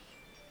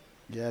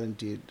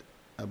 Guaranteed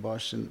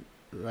abortion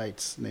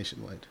rights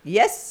nationwide.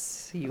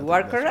 Yes, you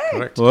are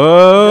correct.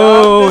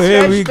 Whoa, Dr.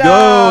 here we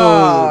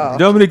Shrestha. go.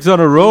 Dominic's on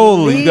a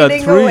roll. He got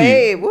Leading 3.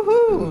 away.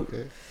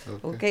 Woohoo.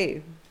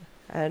 Okay.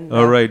 And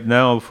All right,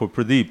 now for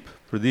Pradeep.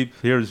 Pradeep,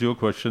 here's your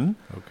question.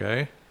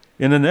 Okay.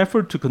 In an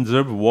effort to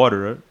conserve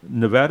water,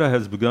 Nevada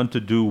has begun to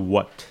do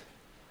what?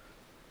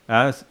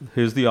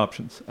 Here's the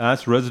options.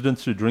 Ask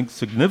residents to drink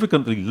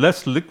significantly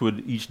less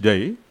liquid each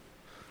day,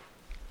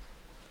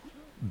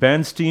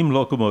 ban steam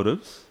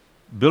locomotives,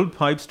 build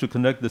pipes to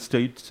connect the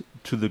state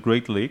to the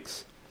Great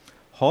Lakes,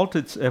 halt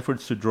its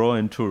efforts to draw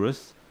in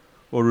tourists,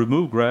 or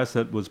remove grass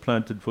that was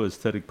planted for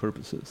aesthetic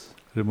purposes.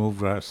 Remove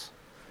grass.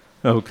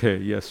 Okay,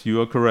 yes, you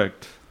are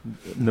correct.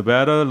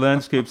 Nevada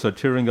landscapes are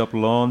tearing up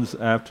lawns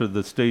after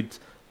the state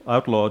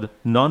outlawed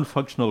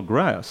non-functional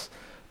grass.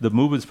 The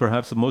move is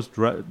perhaps the most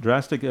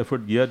drastic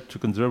effort yet to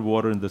conserve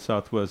water in the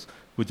Southwest,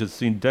 which has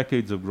seen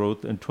decades of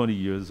growth and 20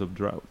 years of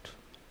drought.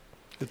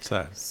 It's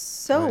sad.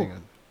 So,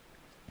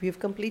 we've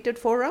completed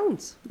 4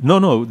 rounds.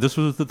 No, this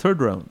was the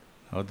third round.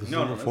 Oh, this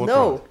No, is no, the fourth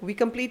No, round. we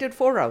completed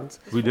 4 rounds.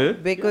 We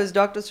did? Because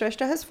Dr.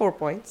 Shrestha has 4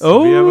 points.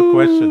 Oh. We have a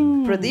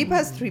question. Pradeep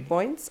has 3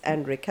 points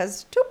and Rick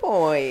has 2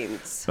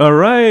 points. All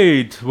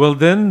right. Well,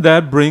 then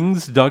that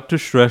brings Dr.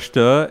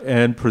 Shrestha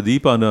and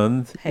Pradeep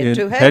Anand Head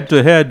to head. head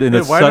to head in Hey,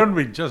 a why su- don't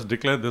we just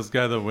declare this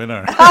guy the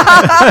winner?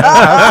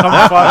 Have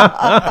some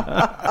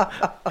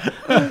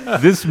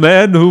fun. This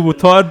man who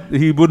thought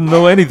he wouldn't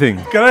know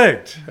anything.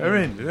 Correct. I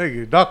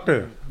mean,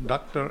 Dr.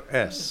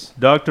 S.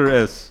 Dr.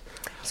 S.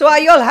 So are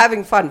you all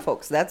having fun,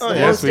 folks? That's the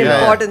yes, most we are.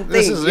 important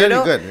This thing. is you really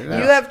know, good.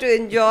 You have to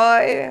enjoy,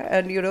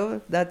 and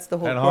that's the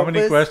whole And purpose. how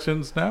many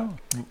questions now?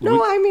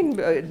 No, I mean,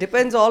 it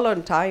depends all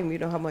on time. You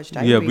know how much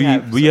time Yeah, we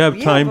have. we So have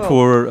time a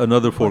for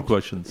another 4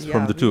 questions Yeah,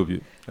 from the two of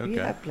you. We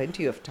Okay. have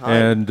plenty of time.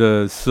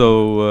 And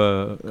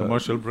so...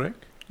 Commercial break?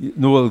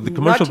 No, well, the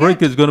commercial Not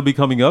break yet. is going to be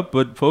coming up,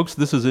 but folks,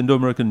 this is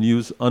Indo-American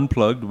News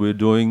Unplugged. We're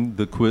doing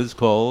the quiz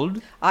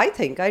called... I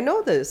think I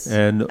know this.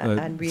 And,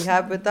 And we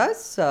have with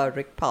us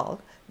Rick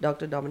Pal,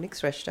 Dr. Dominic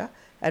Shrestha,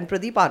 and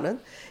Pradeep Anand.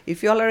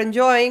 If you all are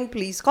enjoying,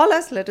 please call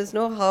us. Let us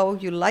know how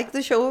you like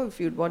the show. If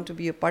you'd want to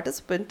be a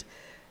participant,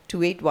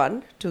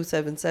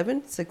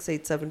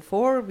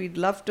 281-277-6874. We'd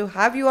love to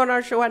have you on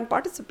our show and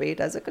participate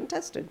as a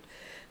contestant.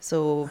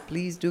 So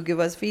please do give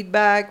us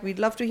feedback. We'd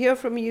love to hear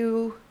from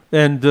you.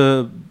 And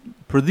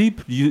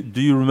Pradeep, do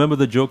you remember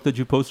the joke that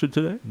you posted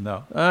today?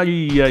 No.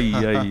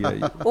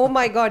 Oh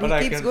my God, But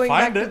I he keeps can going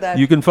back find to it. that.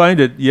 You can find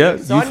it. Yeah,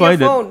 It's you on your find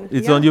phone. it.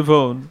 It's Yeah. on your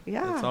phone.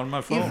 Yeah. It's on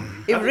my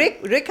phone. If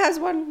Rick has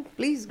one,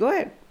 please go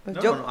ahead. A No,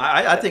 joke. no,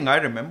 I think I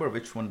remember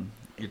which one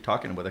you're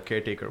talking about, the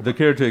caretaker The one.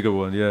 caretaker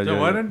one, yeah. So yeah,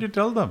 why yeah. don't you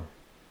tell them?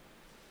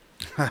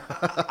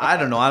 I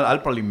don't know. I'll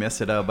probably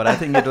mess it up, but I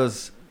think it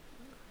was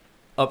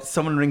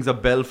Someone rings a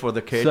bell for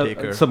the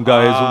caretaker. Some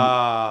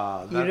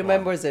guys. He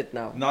remembers it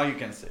now. Now you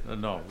can say.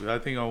 No, I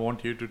think I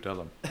want you to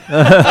tell him.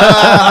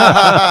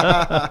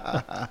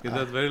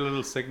 There's very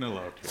little signal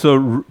out here.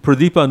 So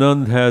Pradeep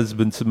Anand has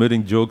been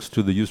submitting jokes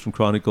to the Houston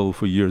Chronicle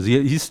for years.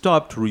 He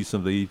stopped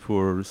recently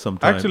for some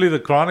time. Actually, the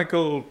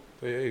Chronicle,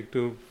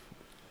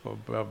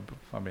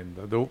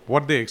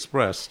 what they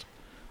expressed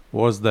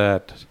was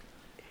that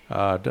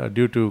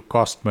due to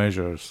cost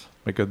measures,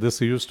 because this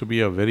used to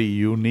be a very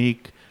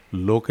unique,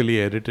 locally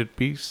edited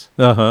piece,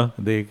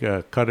 they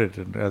cut it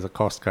as a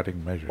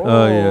cost-cutting measure.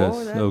 Oh, yes.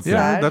 That's Okay. Yeah,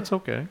 sad. that's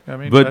okay. I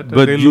mean, But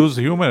they you- lose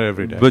humor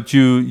every day. But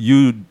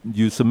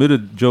you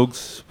submitted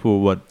jokes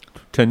for what,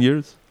 10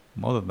 years?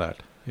 More than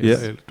that.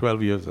 Yeah.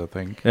 12 years, I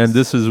think. And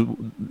this is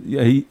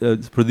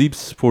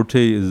Pradeep's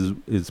forte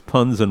is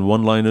puns and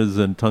one-liners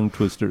and tongue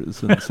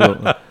twisters, and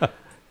so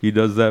he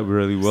does that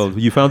really well.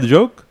 You found the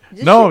joke?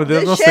 No,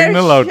 there's no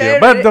signal out here.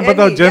 But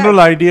the general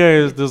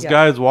idea is this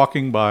guy is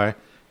walking by.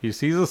 He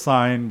sees a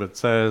sign that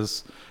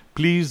says,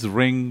 "Please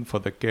ring for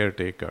the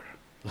caretaker."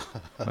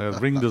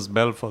 Ring this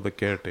bell for the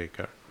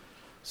caretaker.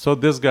 So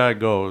this guy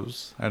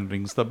goes and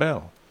rings the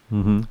bell.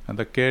 Mm-hmm. And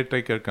the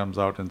caretaker comes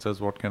out and says,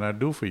 "What can I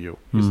do for you?"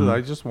 He says, "I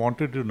just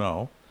wanted to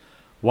know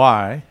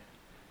why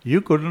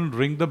you couldn't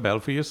ring the bell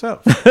for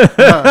yourself."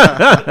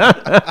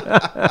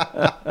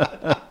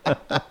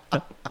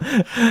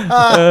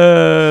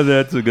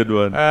 That's a good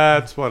one.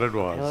 That's what it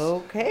was.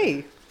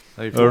 Okay.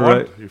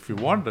 If you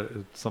want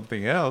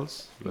something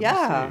else, let me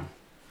see.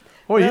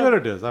 Oh, here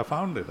it is. I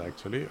found it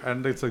actually,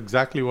 and it's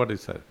exactly what he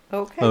said.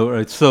 Okay. All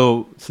right.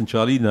 So,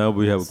 Sanchali, now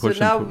we have a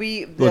question. So now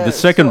the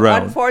second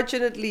round.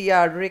 Unfortunately,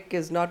 Rick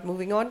is not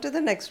moving on to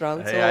the next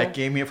round. Hey, so I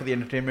came here for the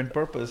entertainment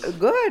purpose.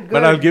 Good.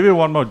 But I'll give you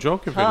one more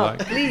joke if you like.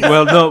 Please.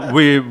 Well, no,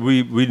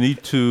 we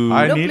need to.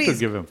 I need to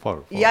give him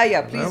four.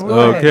 Yeah, please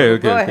go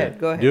ahead. Go ahead.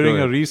 During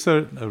a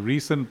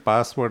recent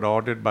password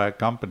audit by a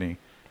company,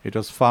 it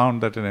was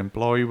found that an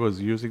employee was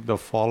using the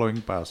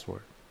following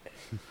password: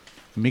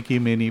 Mickey,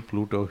 Minnie,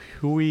 Pluto,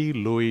 Huey,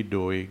 Louie,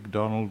 Dewey,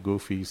 Donald,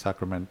 Goofy,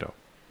 Sacramento.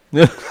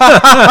 When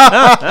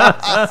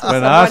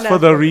asked for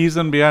the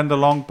reason behind the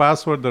long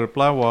password, the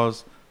reply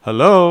was,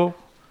 "Hello,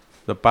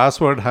 the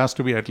password has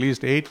to be at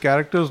least 8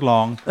 characters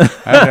long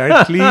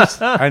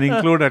and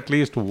include at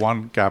least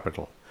one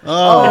capital."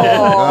 All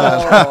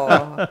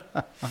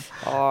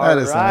That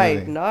is right,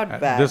 amazing. not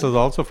bad. This is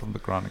also from the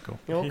Chronicle.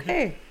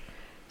 Okay.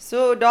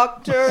 So,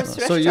 Dr.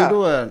 Shrestha. So you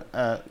do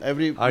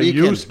every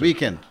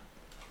weekend.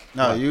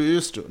 No, What? you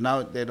used to.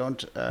 Now they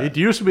don't. It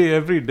used to be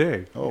every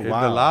day. Oh, In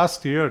wow. the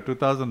last year,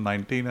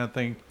 2019, I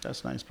think.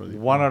 That's nice, Pradeep.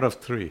 1 out of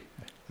 3.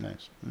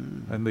 Nice.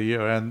 In the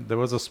year. And there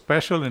was a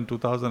special in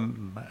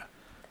 2000.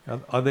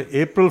 On the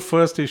April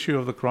 1st issue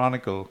of the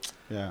Chronicle,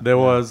 there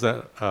was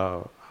there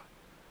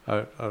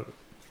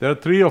are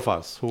 3 of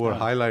us who were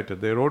highlighted.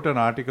 They wrote an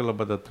article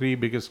about the 3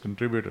 biggest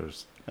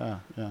contributors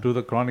to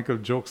the Chronicle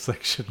joke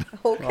section.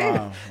 Okay.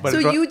 Wow. But So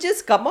you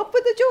just come up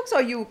with the jokes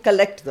or you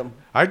collect them?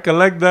 I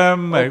collect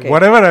them, Okay.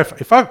 whatever.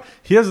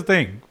 Here's the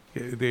thing,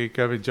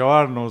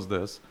 Jawar knows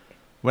this.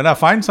 When I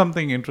find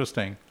something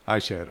interesting, I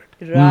share it.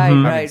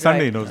 Right,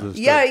 Sunday right. knows this.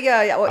 Yeah, too.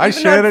 yeah. Well, I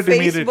even share on it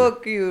immediately.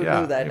 Facebook, you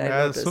do that. I as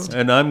noticed. soon-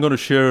 And I'm going to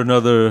share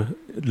another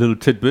little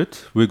tidbit.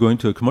 We're going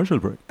to a commercial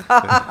break.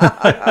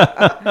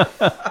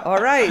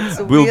 All right.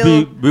 So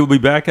We'll be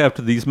back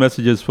after these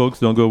messages, folks.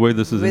 Don't go away.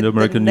 This is with Indo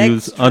American the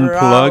News next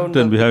Unplugged, round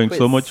and of we're the having so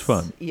quiz. much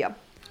fun. Yep.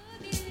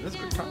 That's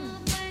good time.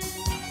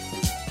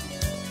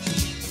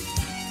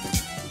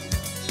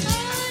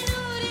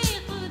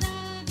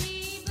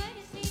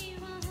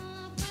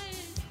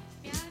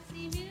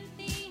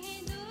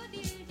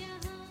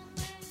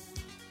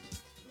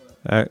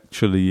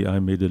 Actually, I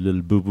made a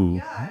little boo-boo.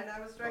 Yeah, and I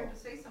was trying to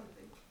say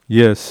something.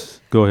 Yes,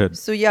 go ahead.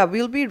 So yeah,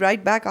 we'll be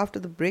right back after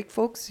the break,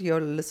 folks.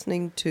 You're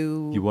listening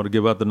to... You want to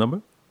give out the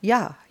number?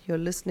 Yeah, you're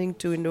listening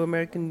to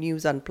Indo-American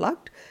News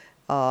Unplugged.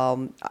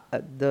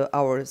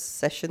 Our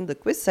session, the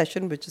quiz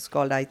session, which is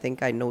called I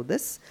Think I Know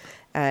This.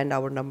 And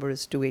our number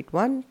is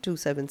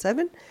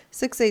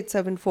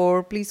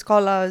 281-277-6874. Please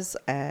call us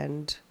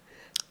and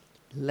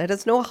let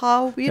us know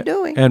how we're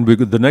doing. And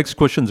the next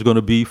question is going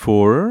to be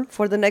for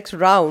the next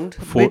round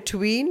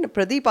between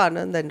Pradeep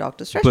Anand and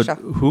Dr. Shrestha. But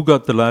who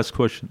got the last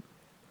question?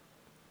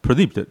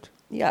 Pradeep did.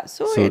 Yeah,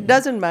 so it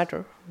doesn't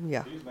matter.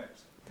 Yeah.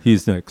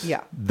 He's next.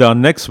 Yeah. The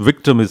next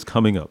victim is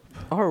coming up.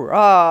 All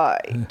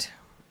right.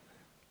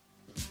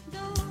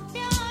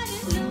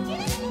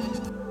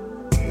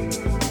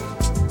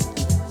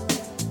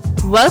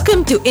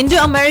 Welcome to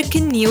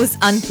Indo-American News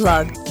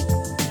Unplugged.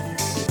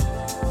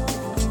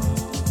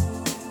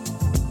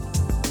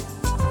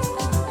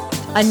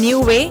 A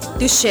new way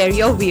to share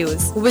your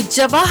views with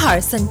Jawahar,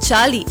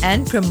 Sanchali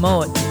and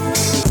Pramod.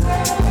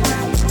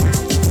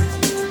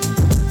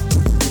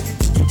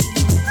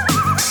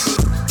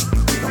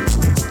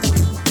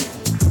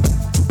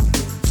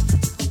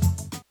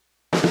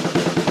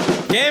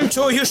 કેમ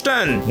છો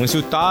Houston હું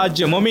છું તાજ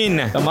મોમીન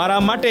તમારા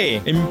માટે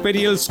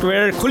ઇમ્પેરિયલ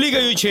square ખુલી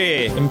ગયું છે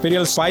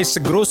imperial spice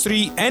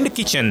grocery and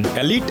kitchen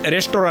elite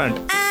restaurant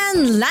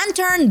Golden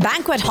Lantern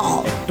Banquet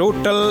Hall.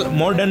 Total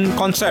modern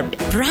concept.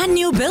 Brand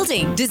new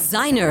building.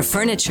 Designer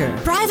furniture.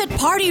 Private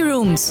party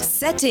rooms.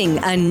 Setting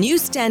a new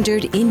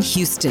standard in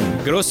Houston.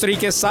 Grocery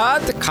के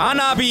साथ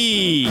खाना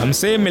भी,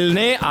 हमसे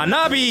मिलने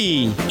आना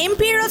भी.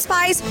 Imperial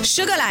Spice,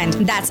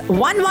 Sugarland. That's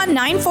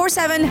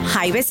 11947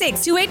 Highway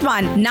 6,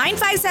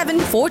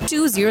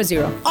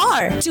 281-957-4200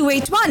 or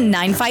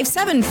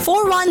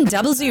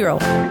 281-957-4100.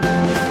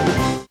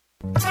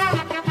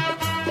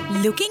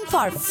 Looking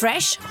for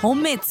fresh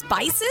homemade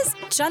spices?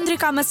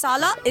 Chandrika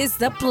Masala is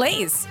the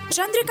place.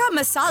 Chandrika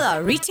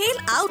Masala retail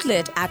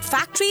outlet at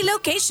factory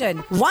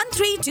location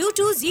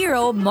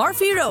 13220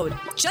 Murphy Road.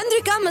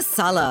 Chandrika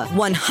Masala,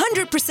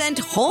 100%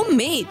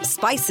 homemade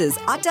spices,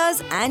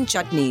 attas and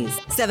chutneys.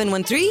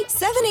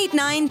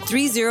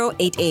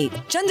 713-789-3088.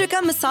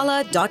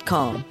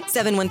 ChandrikaMasala.com.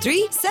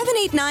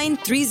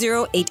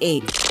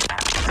 713-789-3088.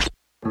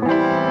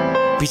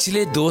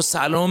 पिछले 2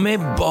 सालों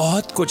में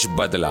बहुत कुछ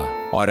बदला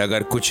और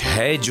अगर कुछ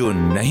है जो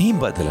नहीं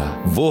बदला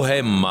वो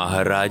है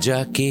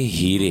महाराजा के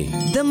हीरे.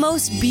 The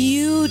most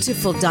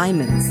beautiful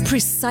diamonds,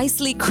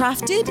 precisely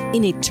crafted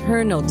in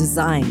eternal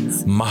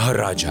designs.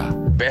 Maharaja,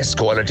 best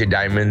quality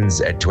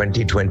diamonds at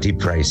 2020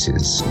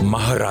 prices.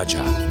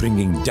 Maharaja,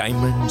 bringing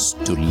diamonds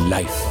to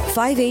life.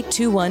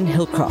 5821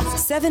 Hillcroft,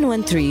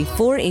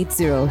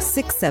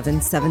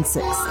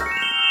 713-480-6776.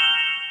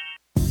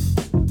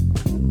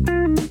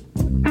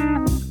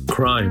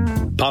 Crime,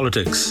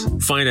 politics,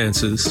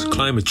 finances,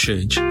 climate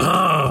change.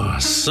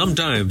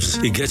 Sometimes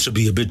it gets to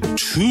be a bit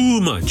too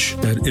much.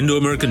 At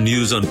Indo-American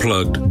News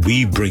Unplugged,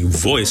 we bring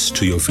voice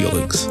to your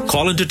feelings.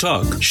 Call in to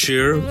talk,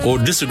 share, or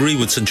disagree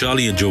with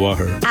Sanchali and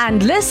Jawahar.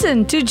 And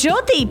listen to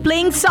Jyoti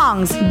playing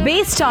songs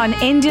based on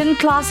Indian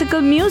classical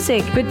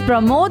music with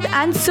Pramod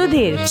and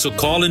Sudhir. So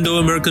call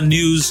Indo-American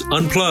News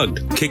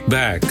Unplugged. Kick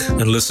back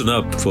and listen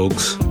up,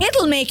 folks.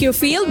 It'll make you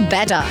feel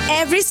better.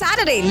 Every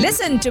Saturday,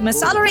 listen to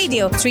Masala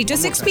Radio, 3 to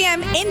 6 p.m.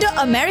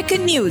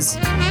 Indo-American News.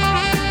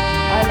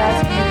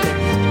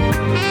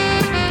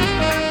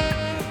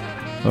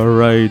 All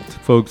right,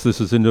 folks,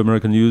 this is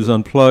Indo-American News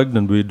Unplugged,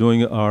 and we're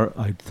doing our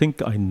I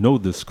Think I Know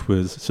This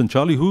quiz.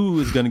 Sanchali, who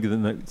is going to get the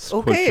next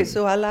question? Okay,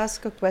 so I'll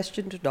ask a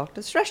question to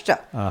Dr. Shrestha.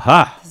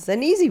 Aha! This is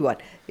an easy one.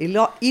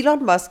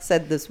 Elon Musk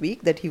said this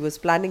week that he was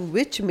planning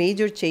which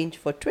major change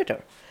for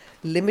Twitter?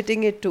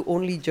 Limiting it to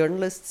only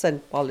journalists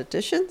and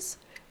politicians?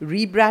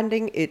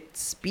 Rebranding it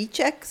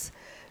SpeechX?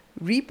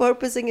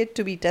 Repurposing it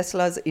to be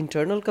Tesla's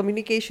internal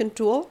communication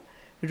tool?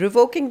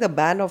 Revoking the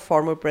ban of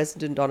former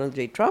President Donald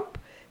J. Trump?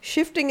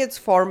 Shifting its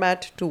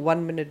format to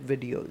 1-minute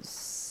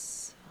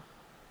videos?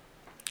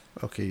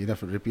 Okay, you have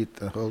to repeat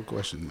the whole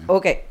question. Man.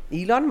 Okay,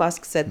 Elon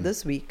Musk said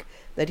this week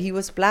that he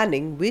was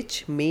planning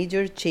which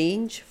major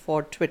change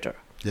for Twitter?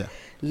 Yeah.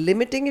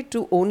 Limiting it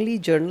to only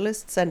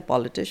journalists and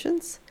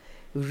politicians?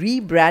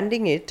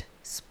 Rebranding it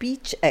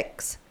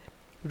SpeechX?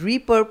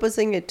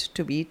 Repurposing it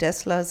to be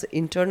Tesla's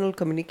internal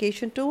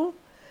communication tool?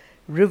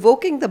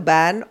 Revoking the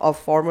ban of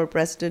former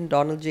President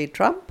Donald J.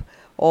 Trump?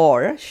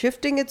 Or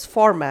shifting its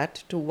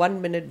format to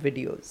 1-minute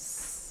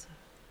videos?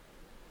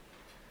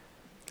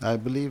 I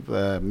believe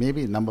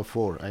maybe number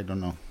 4. I don't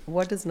know.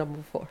 What is number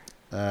 4?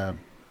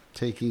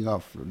 Taking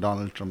off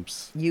Donald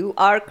Trump's. You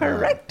are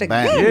correct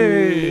ban. again.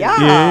 Yay.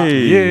 Yeah.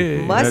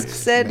 Yay. Musk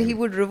said he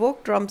would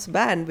revoke Trump's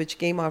ban, which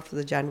came after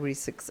the January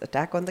 6th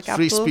attack on the Capitol.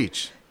 Free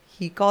speech.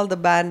 He called the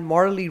ban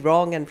morally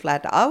wrong and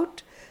flat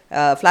out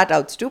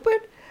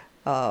stupid.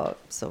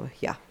 So,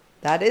 yeah.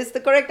 That is the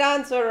correct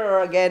answer.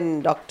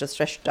 Again, Dr.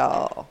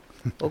 Shrestha.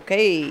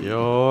 Okay.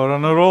 You're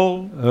on a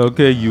roll.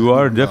 Okay, you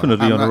are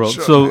definitely I'm on a not roll.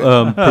 sure. So,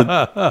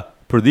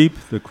 Pradeep,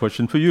 the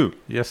question for you.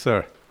 Yes,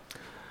 sir.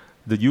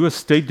 The U.S.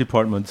 State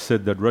Department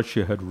said that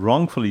Russia had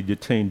wrongfully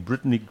detained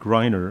Brittany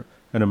Griner,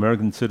 an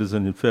American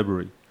citizen, in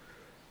February.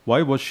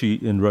 Why was she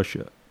in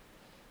Russia?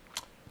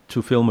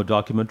 To film a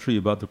documentary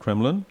about the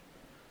Kremlin?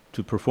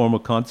 To perform a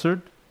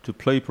concert? To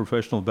play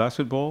professional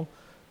basketball?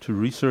 To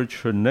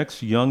research her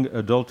next young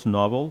adult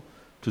novel?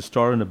 To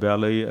star in a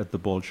ballet at the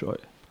Bolshoi?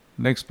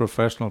 Next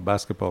professional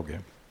basketball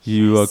game.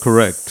 You are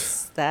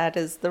correct. That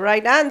is the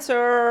right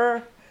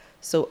answer.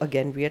 So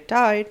again, we are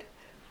tied.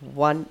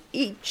 1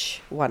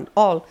 each, 1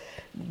 all.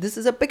 This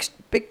is a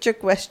picture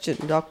question,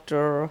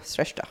 Dr.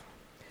 Shrestha.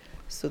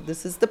 So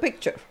this is the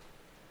picture.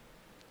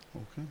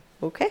 Okay.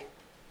 Okay.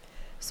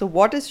 So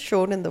what is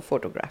shown in the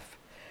photograph?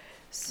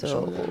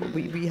 So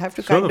we have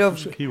to Show kind the-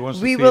 of, he wants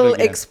to we see it will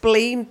again.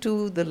 explain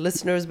to the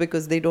listeners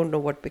because they don't know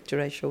what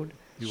picture I showed.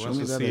 He Show wants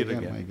me to that see it again,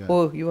 again. my God.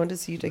 Oh, you want to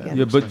see it again?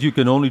 Yeah, but you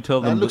can only tell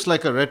That them. looks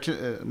like a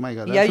retina. My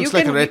God, that Yeah, you looks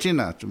like a can-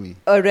 retina to me.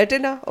 A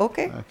retina,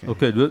 okay.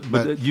 Okay,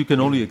 but you can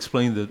only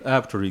explain that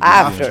after he gives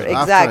After, the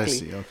answer. exactly.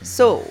 see, okay.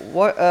 So,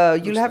 what,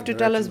 you'll have like to a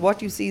tell us retina.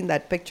 what you see in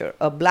that picture.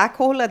 A black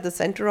hole at the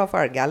center of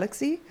our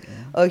galaxy,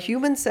 a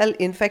human cell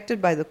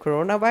infected by the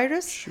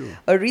coronavirus,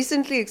 a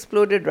recently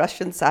exploded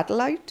Russian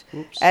satellite,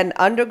 an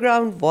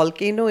underground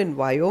volcano in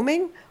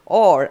Wyoming,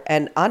 or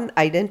an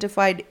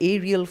unidentified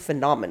aerial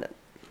phenomenon.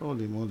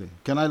 Holy moly.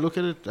 Can I look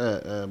at it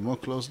more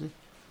closely?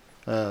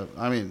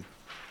 I mean,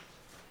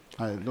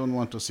 I don't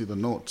want to see the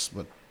notes,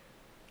 but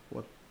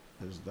what?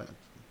 is that?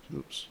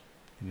 Oops.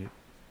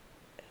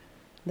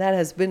 That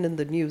has been in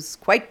the news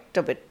quite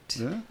a bit.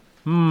 Yeah?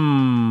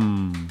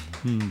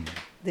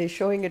 They're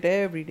showing it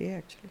every day,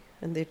 actually.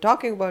 And they're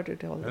talking about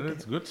it all the And day.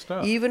 it's good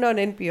stuff. Even on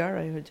NPR,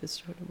 I had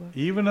just heard about it.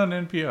 Even on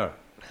NPR.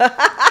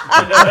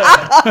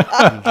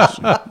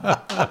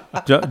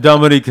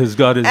 Dominic has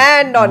got his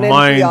And on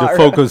mind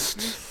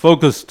NPR.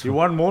 focused. You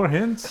want more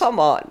hints? Come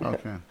on.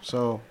 Okay.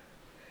 So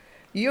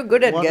You're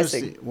good at what is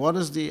guessing. what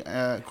is the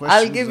questions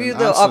I'll give you and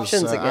the answers,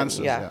 options again.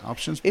 answers, yeah.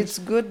 Options, please. It's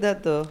good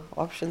that the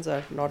options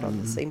are not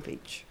on the same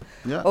page.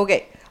 Yeah.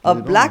 Okay. A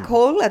black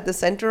hole at the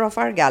center of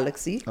our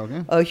galaxy,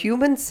 Okay. a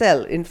human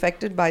cell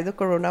infected by the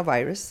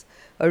coronavirus,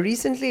 a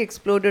recently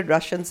exploded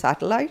Russian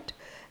satellite,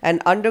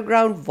 an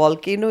underground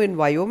volcano in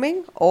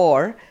Wyoming,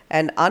 or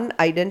an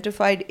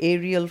unidentified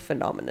aerial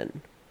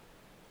phenomenon.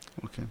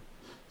 Okay.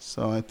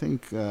 So I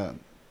think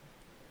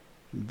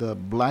the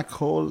black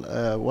hole,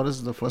 what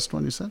is the first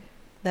one you said?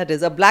 That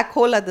is a black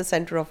hole at the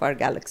center of our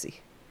galaxy.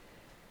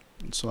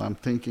 So I'm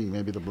thinking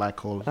maybe the black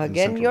hole. in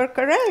Again, central. you're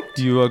correct.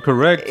 You are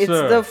correct, It's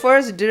sir. the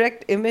first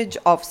direct image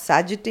of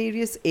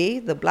Sagittarius A,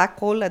 the black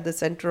hole at the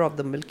center of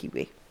the Milky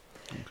Way.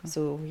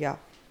 So, yeah.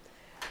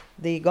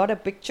 They got a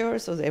picture,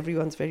 so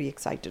everyone's very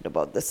excited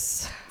about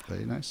this.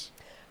 Very nice.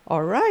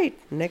 All right.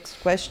 Next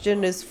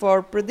question is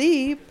for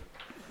Pradeep.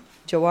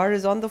 Jawar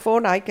is on the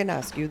phone. I can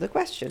ask you the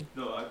question.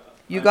 No,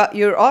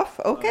 you're off?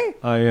 Okay.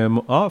 I am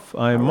off.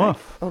 I am All right.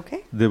 off.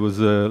 Okay. There was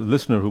a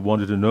listener who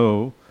wanted to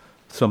know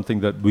something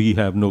that we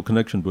have no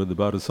connection with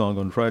about a song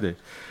on Friday.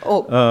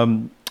 Oh.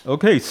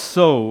 Okay,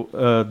 so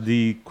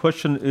the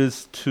question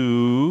is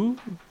to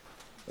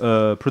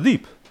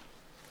Pradeep.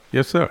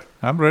 Yes, sir.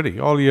 I'm ready.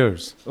 All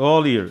ears.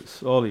 All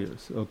ears. All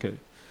ears. Okay.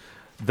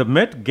 The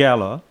Met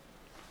Gala,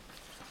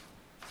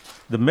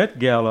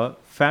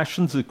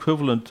 fashion's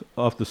equivalent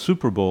of the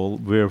Super Bowl,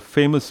 where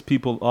famous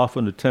people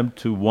often attempt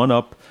to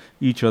one-up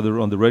each other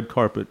on the red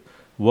carpet,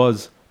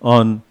 was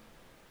on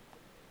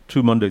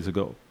 2 Mondays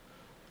ago.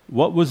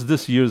 What was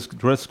this year's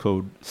dress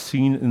code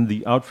seen in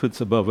the outfits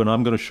above? And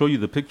I'm going to show you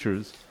the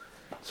pictures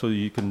so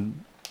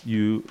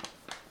you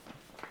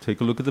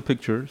take a look at the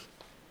pictures.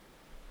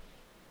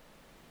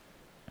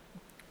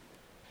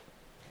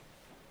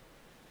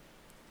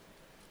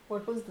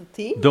 What was the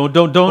theme? Don't.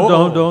 What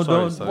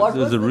There's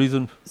was a the-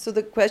 reason. So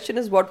the question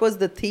is, what was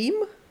the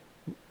theme?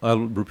 I'll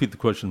repeat the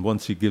question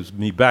once he gives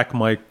me back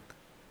my...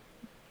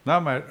 Now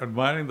I'm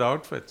admiring the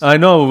outfits. I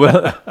know.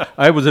 Well,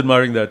 I was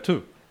admiring that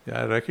too.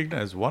 Yeah, I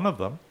recognize one of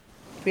them.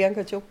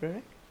 Priyanka Chopra,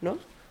 right? No?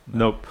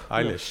 Nope.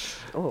 Eilish.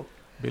 Oh.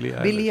 Billie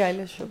Eilish. Billie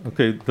Eilish. Okay.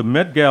 Okay, the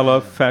Met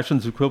Gala,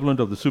 fashion's equivalent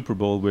of the Super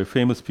Bowl, where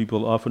famous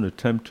people often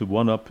attempt to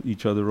one-up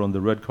each other on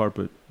the red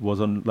carpet, was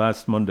on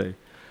last Monday.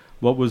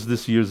 What was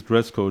this year's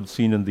dress code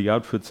seen in the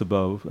outfits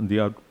above? And the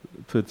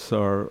outfits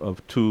are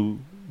of two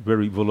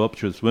very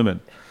voluptuous women.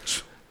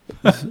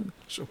 Oh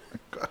my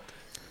God.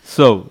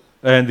 So,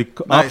 and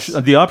Nice.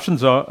 the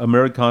options are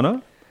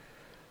Americana,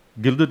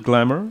 Gilded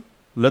Glamour,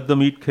 Let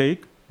Them Eat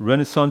Cake,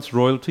 Renaissance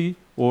Royalty,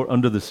 or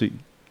Under the Sea.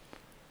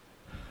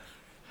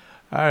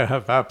 I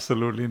have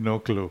absolutely no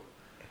clue.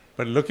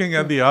 But looking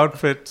at the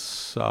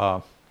outfits,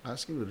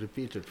 Ask him to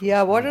repeat it.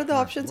 Yeah, what are the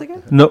options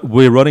again? No,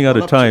 we're running out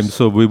of time, Voluptuous.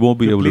 so we won't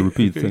be able to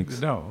repeat Okay,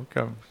 things. No,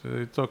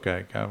 it's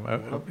okay.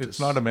 It's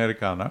not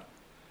Americana.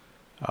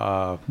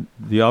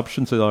 The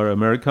options are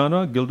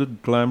Americana,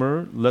 Gilded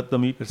Glamour, Let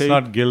Them Eat It's Cake,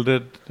 not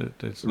gilded.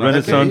 It's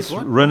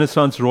not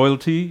Renaissance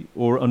Royalty,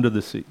 or Under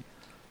the Sea.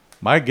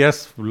 My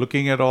guess,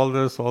 looking at all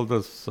this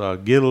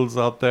gills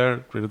out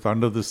there, it's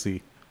Under the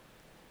Sea.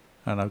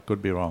 And I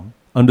could be wrong.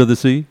 Under the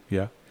Sea?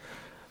 Yeah.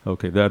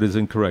 Okay, that is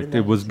incorrect.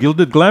 It was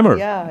Gilded Glamour.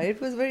 Yeah,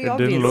 it was very It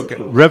obvious. didn't look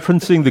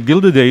Referencing the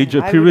Gilded Age, a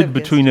I would period have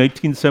between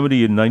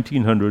 1870 and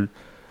 1900.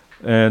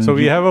 And So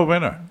we have a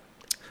winner.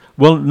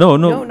 Well, no,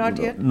 No, not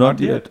yet. Not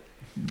yet.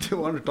 Do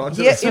you want to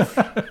torture Yeah, us?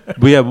 if,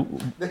 We have,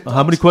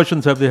 how many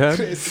questions have they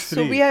had?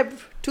 so we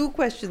have 2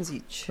 questions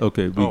each.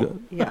 Okay, we got,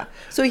 Yeah.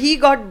 So he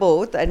got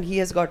both and he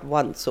has got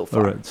one so far.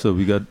 all right, so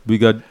we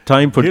got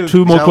time for He'll-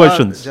 2 more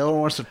questions. Jawar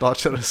wants to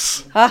torture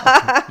us.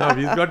 No,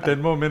 he's got 10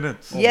 more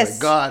minutes. Yes.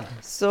 My God.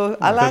 So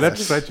I'll So ask let's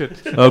this- stretch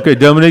it. Okay,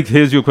 Dominic,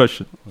 here's your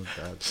question. Oh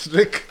God.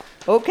 Rick,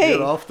 Okay.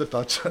 you're off the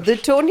torture. The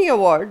Tony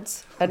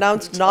Awards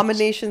announced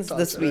nominations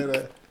this week.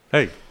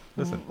 Hey,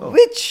 listen.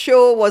 Which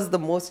show was the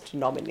most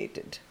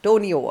nominated?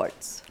 Tony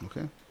Awards.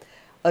 Okay.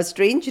 A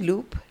Strange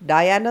Loop,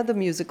 Diana the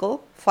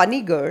Musical,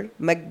 Funny Girl,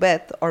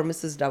 Macbeth, or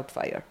Mrs.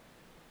 Doubtfire?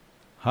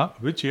 Huh?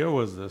 Which year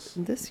was this?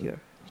 This year.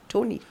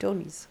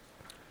 Tony's.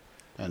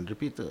 And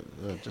repeat the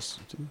just.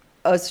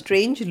 A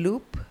Strange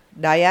Loop,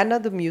 Diana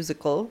the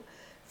Musical,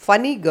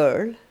 Funny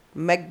Girl,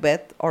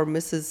 Macbeth, or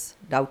Mrs.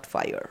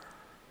 Doubtfire?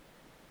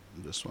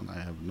 This one I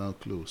have no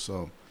clue.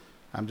 So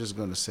I'm just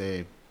going to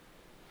say.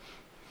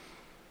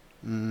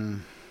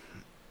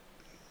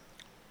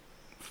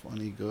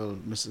 Funny Girl,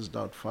 Mrs.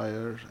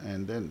 Doubtfire,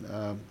 and then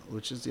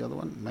which is the other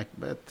one?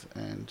 Macbeth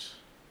and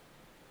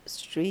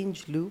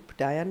Strange Loop,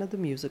 Diana the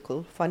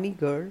Musical, Funny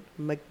Girl,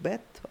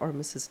 Macbeth, or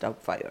Mrs.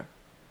 Doubtfire?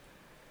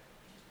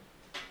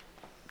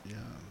 yeah.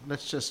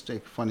 Let's just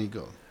take Funny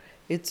Girl.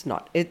 It's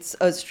not. It's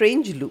a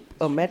strange loop,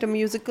 a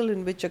meta-musical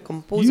in which a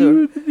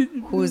composer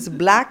who is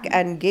black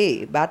and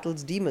gay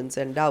battles demons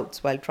and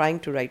doubts while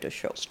trying to write a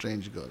show.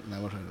 Strange Girl.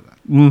 Never heard of that.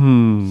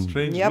 Mm-hmm.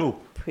 Strange Yep. loop.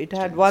 It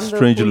had won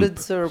Strange the Loop.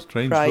 Pulitzer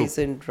Strange Prize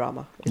Loop. in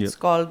drama. It's Yep.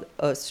 called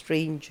A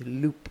Strange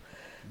Loop.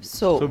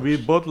 So we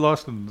both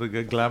lost in the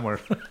glamour.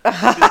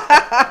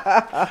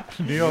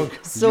 New York.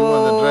 You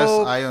on the dress,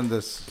 I on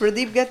this.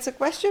 Pradeep gets a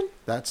question?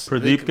 That's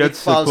Pradeep big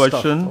gets a foul stuff.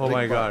 question. Oh Big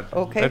my foul. God.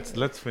 Okay.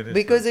 Let's finish.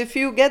 Because if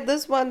you get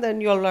this one,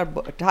 then you'll are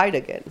tied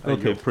again.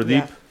 Okay,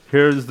 Pradeep,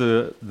 here's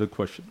the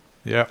question.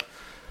 Yeah.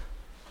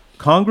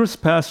 Congress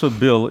passed a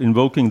bill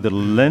invoking the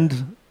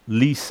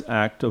Lend-Lease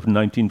Act of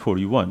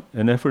 1941,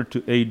 an effort to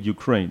aid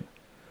Ukraine.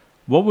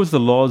 What was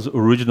the law's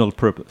original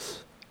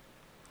purpose?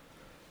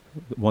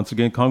 Once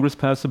again, Congress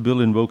passed a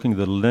bill invoking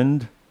the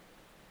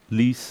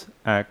Lend-Lease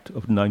Act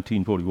of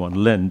 1941.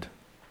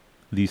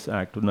 Lend-Lease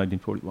Act of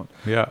 1941.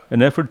 Yeah.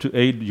 An effort to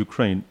aid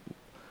Ukraine.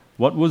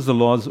 What was the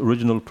law's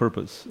original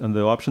purpose? And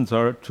the options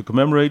are to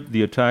commemorate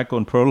the attack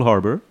on Pearl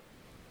Harbor,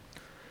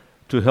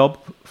 to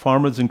help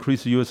farmers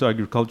increase U.S.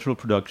 agricultural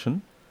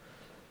production,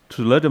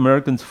 to let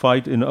Americans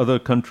fight in other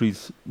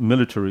countries'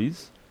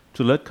 militaries,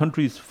 to let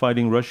countries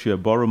fighting Russia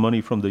borrow money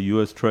from the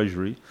U.S.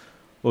 Treasury,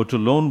 or to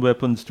loan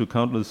weapons to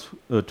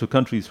to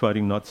countries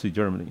fighting Nazi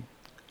Germany.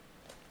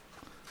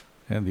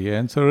 And the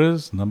answer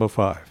is number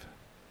 5.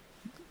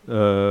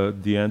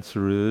 The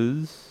answer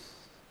is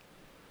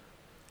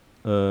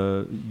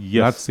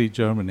yes. Nazi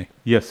Germany.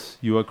 Yes,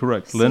 you are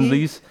correct.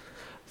 Lend-Lease,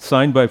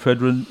 signed by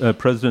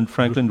President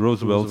Franklin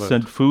Roosevelt,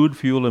 sent food,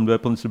 fuel, and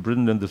weapons to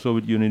Britain and the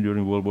Soviet Union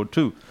during World War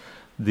II.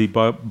 The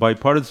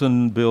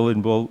bipartisan bill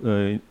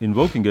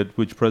invoking it,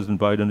 which President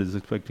Biden is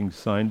expecting to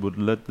sign, would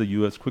let the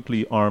U.S.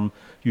 quickly arm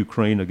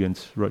Ukraine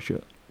against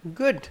Russia.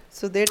 Good.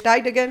 So they're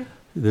tied again?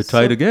 They're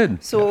tied again.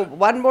 So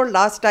one more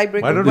last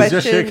tiebreaker Why don't question.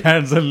 we just shake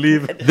hands and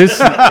leave? This is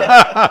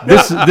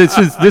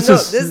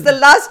the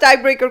last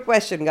tiebreaker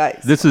question,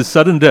 guys. This is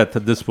sudden death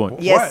at this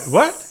point. Yes.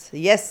 What?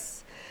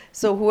 Yes.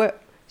 So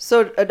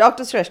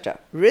Dr. Shrestha,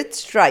 Rich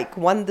Strike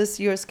won this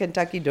year's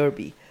Kentucky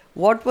Derby.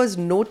 What was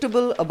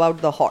notable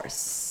about the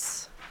horse?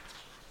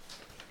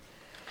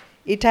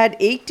 It had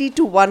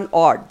 80-1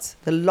 odds,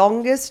 the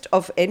longest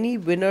of any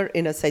winner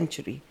in a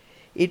century.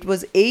 It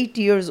was 8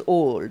 years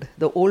old,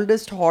 the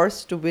oldest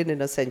horse to win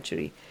in a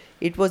century.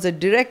 It was a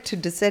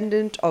direct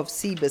descendant of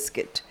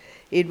Seabiscuit.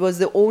 It was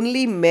the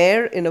only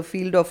mare in a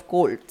field of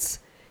colts.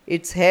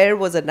 Its hair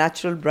was a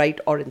natural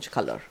bright orange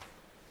color.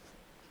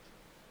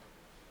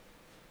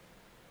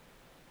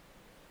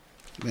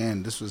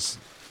 Man, this was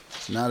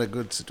not a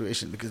good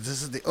situation because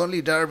this is the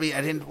only derby I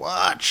didn't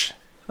watch.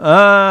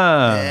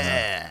 Ah.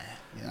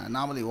 Yeah, I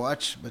normally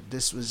watch, but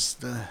this was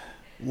the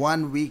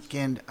one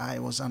weekend I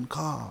was on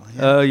call.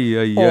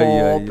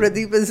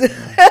 Pradeep is...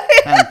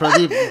 And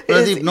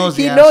Pradeep knows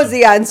the answer. He knows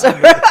the answer.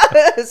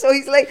 So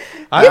he's like...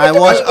 I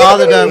watch all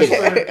the derbies.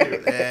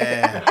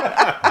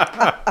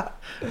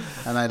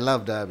 And I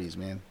love derbies,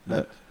 man.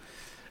 But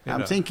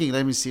I'm thinking,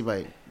 let me see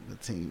by the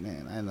thing,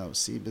 man. I know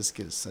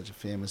Seabiscuit is such a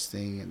famous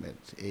thing, and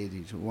that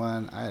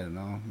 80-1, I don't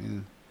know. I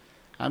mean,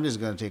 I'm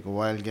just going to take a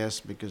wild guess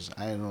because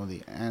I don't know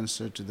the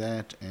answer to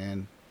that.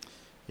 And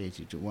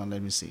 80-1,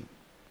 let me see.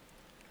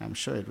 I'm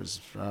sure it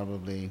was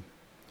probably,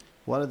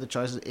 what are the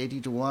choices?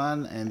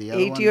 80-1 and the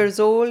other 8 one? years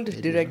old,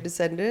 direct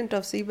descendant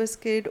of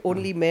Seabiscuit,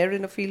 only mare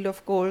in a field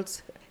of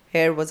colts.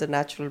 Hair was a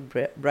natural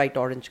bright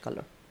orange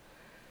color.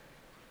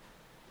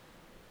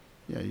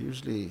 Yeah,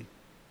 usually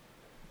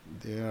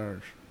they are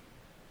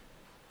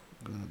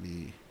going to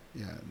be,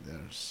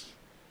 there's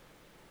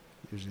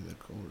usually the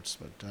colts.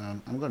 But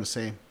I'm going to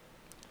say,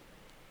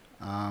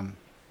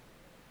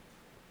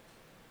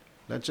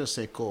 let's just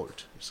say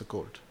colt. It's a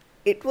colt.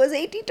 It was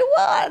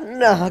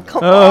 80-1.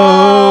 Come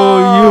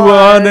on. You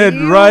won it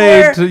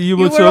right. You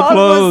were so almost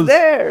close.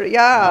 there.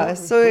 Yeah.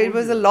 So it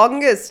was the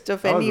longest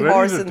of any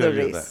horse in the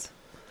race.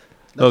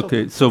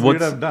 Okay, so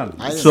what's done?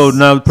 So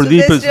now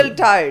Pradeep so is still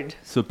tired.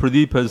 So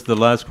Pradeep has the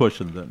last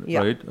question then, Yeah,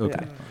 right? Okay.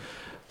 yeah.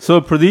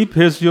 So Pradeep,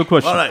 here's your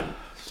question. All right.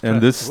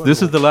 And this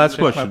is the last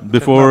question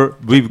before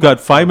we've got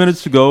 5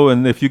 minutes to go,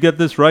 and if you get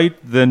this right,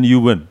 then you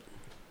win.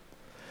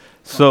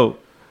 So,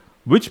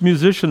 which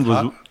musician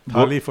was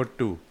Thali for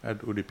 2 at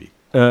Udupi.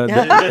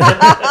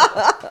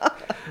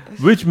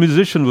 Which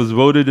musician was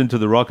voted into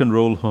the Rock and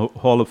Roll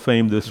Hall of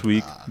Fame this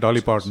week?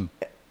 Dolly Parton.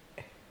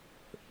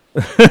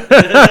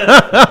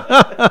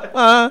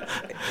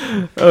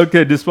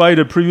 Okay, despite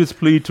a previous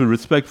plea to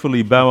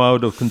respectfully bow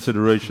out of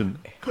consideration,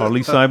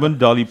 Carly Simon,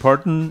 Dolly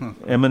Parton,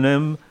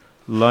 Eminem,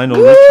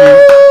 Lionel Richie,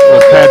 or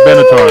Pat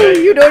Benatar?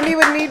 You don't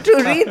even need to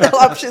read the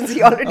options.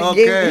 He already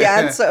gave the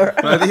answer.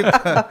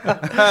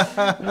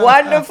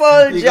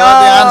 Wonderful You job. got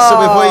the answer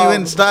before you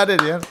even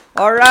started, yeah?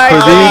 All right.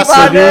 Pradeep,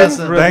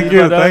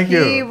 Anand. Thank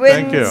you. He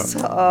wins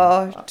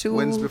two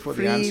Wins before the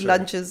free answer.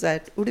 lunches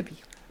at Udupi.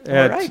 All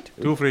At- right.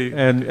 2 free.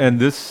 And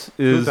this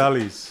is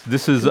thalis.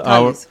 This is Two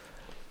our. thalis.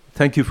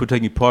 Thank you for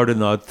taking part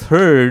in our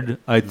third.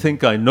 I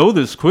think I know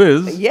this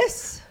quiz.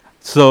 Yes.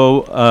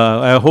 So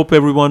I hope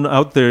everyone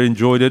out there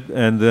enjoyed it,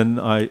 and then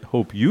I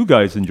hope you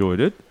guys enjoyed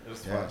it.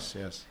 Yes,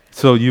 yes.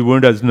 So you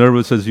weren't as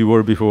nervous as you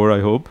were before,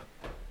 I hope.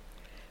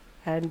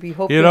 And we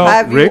hope You to know,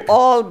 have Rick? you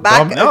all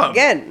back No,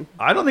 again.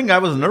 I don't think I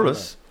was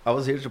nervous. I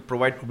was here to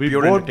provide We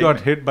pure both got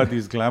entertainment. hit by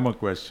these glamour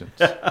questions.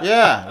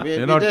 Yeah, we, You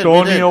we know, did,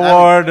 Tony we did.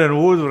 Award and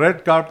who's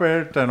red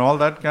carpet and all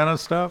that kind of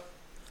stuff.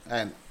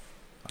 And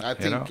I You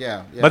think, know.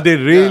 yeah, But they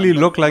really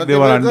but- look like but they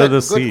were under good, the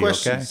good sea,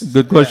 questions.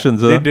 Good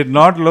questions, They huh? did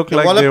not look The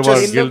like they were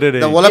voluptuous- gilded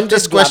the age.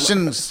 voluptuous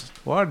questions.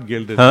 What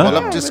gilded Huh? age? Yeah, it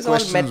Voluptuous was all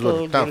questions were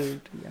metal, tough. gilt,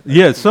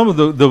 Yeah, some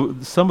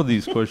of some of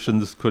these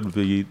questions could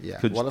be Yeah,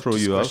 could throw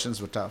voluptuous you off. questions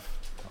were tough.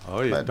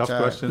 Oh, yeah, But, tough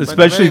uh, questions. but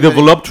Especially very, the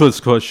very- voluptuous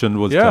question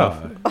was tough.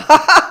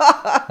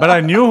 But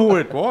I knew who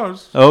it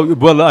was. Oh,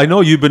 well, I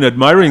know you've been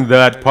admiring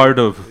that part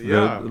of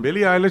Yeah,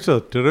 Billie Eilish is a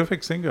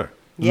terrific singer.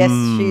 Yes,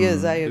 she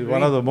is. I She's agree.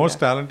 one of the most Yeah.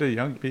 talented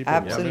young people. I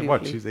mean,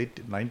 what, Absolutely. she's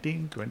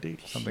 19, 20,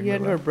 something She like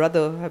and that. her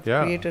brother have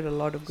Yeah. created a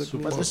lot of good But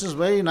music. this is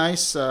very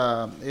nice.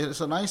 It's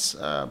a nice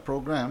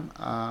program.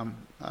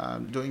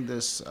 Doing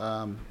this,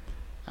 I'm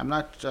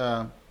not.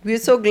 We're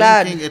so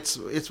glad. thinking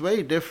it's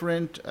very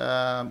different.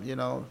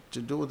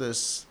 To do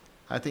this.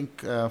 I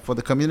think for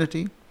the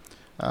community.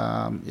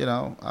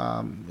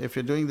 If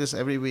you're doing this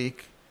every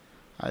week,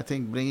 I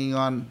think bringing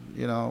on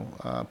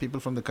people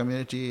from the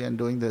community and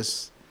doing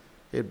this,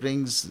 it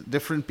brings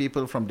different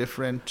people from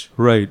different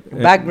right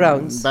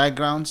backgrounds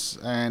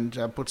and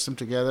puts them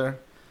together.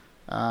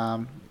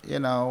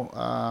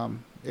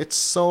 It's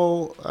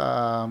so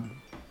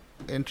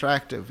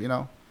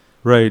interactive,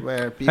 Right.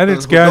 where people And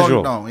it's who don't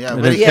casual. know, yeah,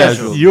 And very it's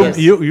casual. You, Yes.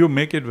 you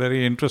make it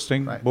very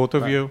interesting, Right, both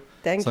of right. you.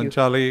 Thank you.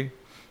 Sanchali,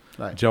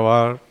 Right.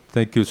 Jawar.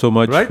 Thank you so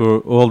much Right? for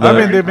all that. I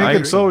mean, they make I it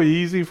agree. so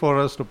easy for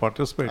us to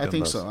participate I in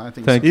think this. so. I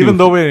think Thank so. you. Even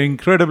though we're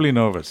incredibly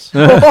nervous.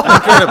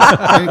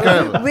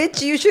 Incredible.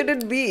 Which you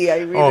shouldn't be. I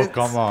mean, Oh, it's-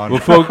 come on.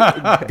 Well,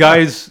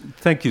 guys,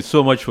 thank you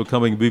so much for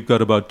coming. We've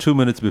got about 2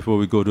 minutes before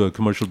we go to a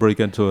commercial break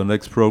and to our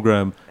next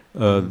program,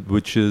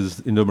 which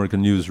is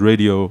Indo-American News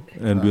Radio,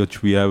 and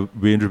which we're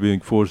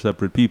interviewing 4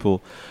 separate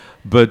people.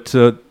 But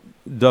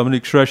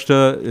Dominic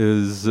Shrestha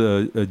is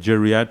a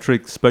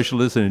geriatric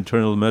specialist in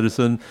internal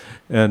medicine,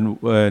 and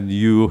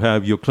you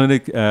have your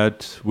clinic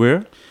at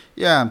where?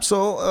 Yeah,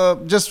 so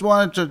just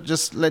wanted to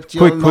just let you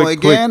Quick, all know quick,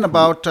 again quick.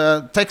 about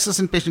Texas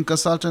Inpatient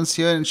Consultants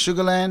here in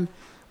Sugar Land.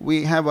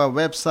 We have a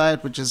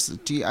website which is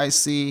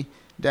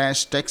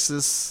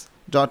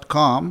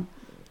tic-texas.com,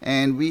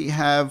 and we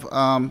have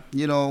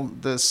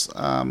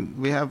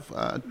we have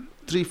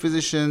 3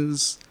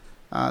 physicians,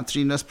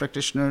 3 nurse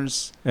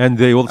practitioners. And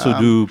they also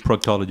do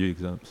proctology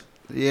exams.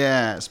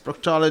 Yes,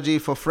 proctology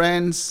for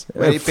friends.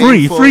 Very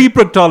Free painful.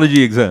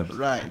 proctology exams.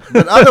 Right.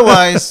 But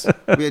otherwise,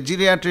 we are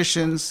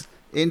geriatricians,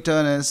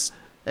 internists,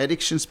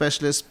 addiction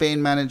specialists,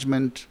 pain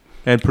management.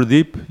 And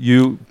Pradeep,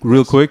 you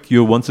real quick,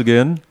 you once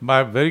again.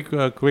 Very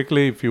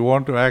quickly, if you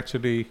want to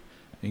actually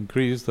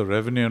increase the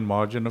revenue and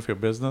margin of your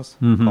business,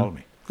 Mhm. call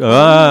me.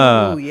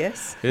 Ah. Oh,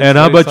 yes. And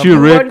how about you, You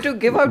Rick? want to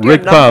give out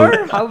Rick your Paul.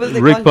 number? How will they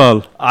Rick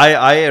call Paul.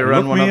 I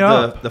run Look one me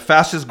of the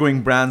fastest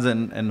growing brands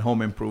in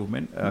home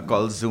improvement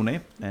called Zune,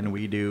 and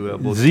we do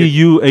both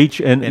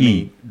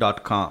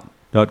ZUHNE.com.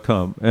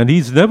 And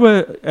he's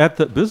never at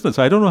the business.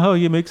 I don't know how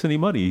he makes any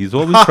money. He's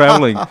always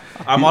traveling.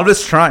 I'm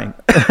always trying.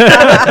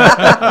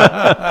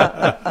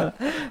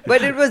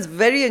 But it was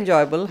very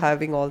enjoyable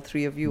having all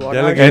 3 of you on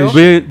our And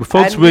show.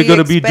 folks, And we're we going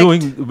to be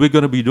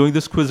expect- doing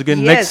this quiz again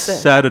Yes.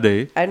 next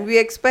Saturday, And we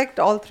expect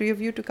all 3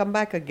 of you to come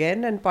back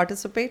again and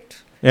participate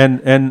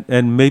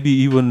and maybe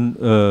even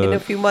in a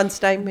few months'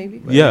 time,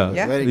 maybe.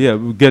 yeah.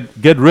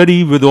 Get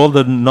ready with all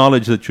the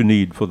knowledge that you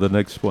need for the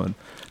next one.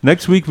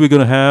 Next week we're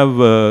going to have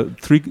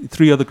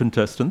three other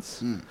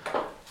contestants,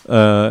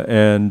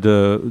 and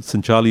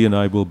Sanchali and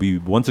I will be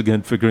once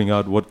again figuring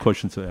out what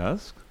questions to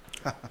ask.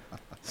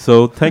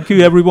 So thank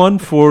you everyone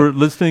for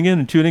listening in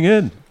and tuning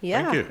in.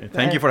 Yeah. Thank you.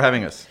 Thank you for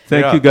having us.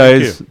 Thank you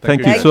guys.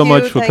 Thank you so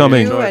much for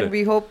coming. Thank you, and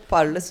we hope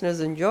our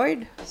listeners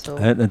enjoyed. So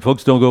And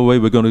folks, don't go away.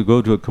 We're going to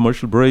go to a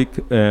commercial break,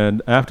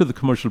 and after the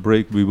commercial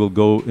break, we will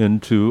go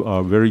into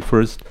our very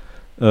first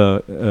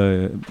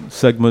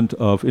segment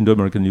of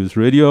Indo-American News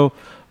Radio.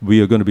 We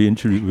are going to be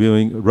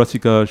interviewing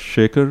Rasika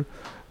Shekhar,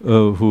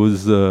 who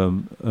is a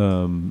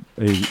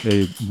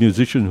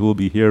musician who will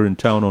be here in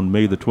town on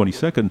May the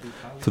 22nd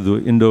for the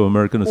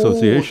Indo-American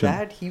Association.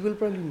 that he will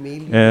probably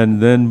mail you. And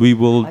then we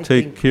will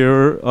take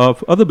care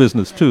of other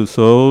business too.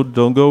 So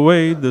don't go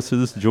away. This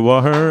is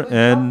Jawahar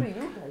and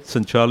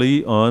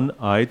Sanchali on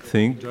I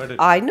Think.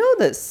 I know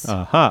this.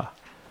 Aha.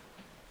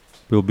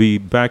 We'll be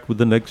back with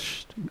the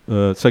next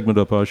segment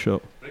of our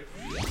show.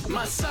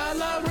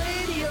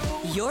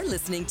 You're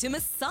listening to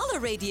Masala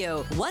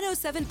Radio,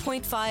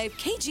 107.5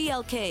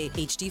 KGLK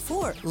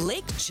HD4,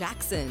 Lake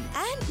Jackson,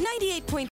 and 98.5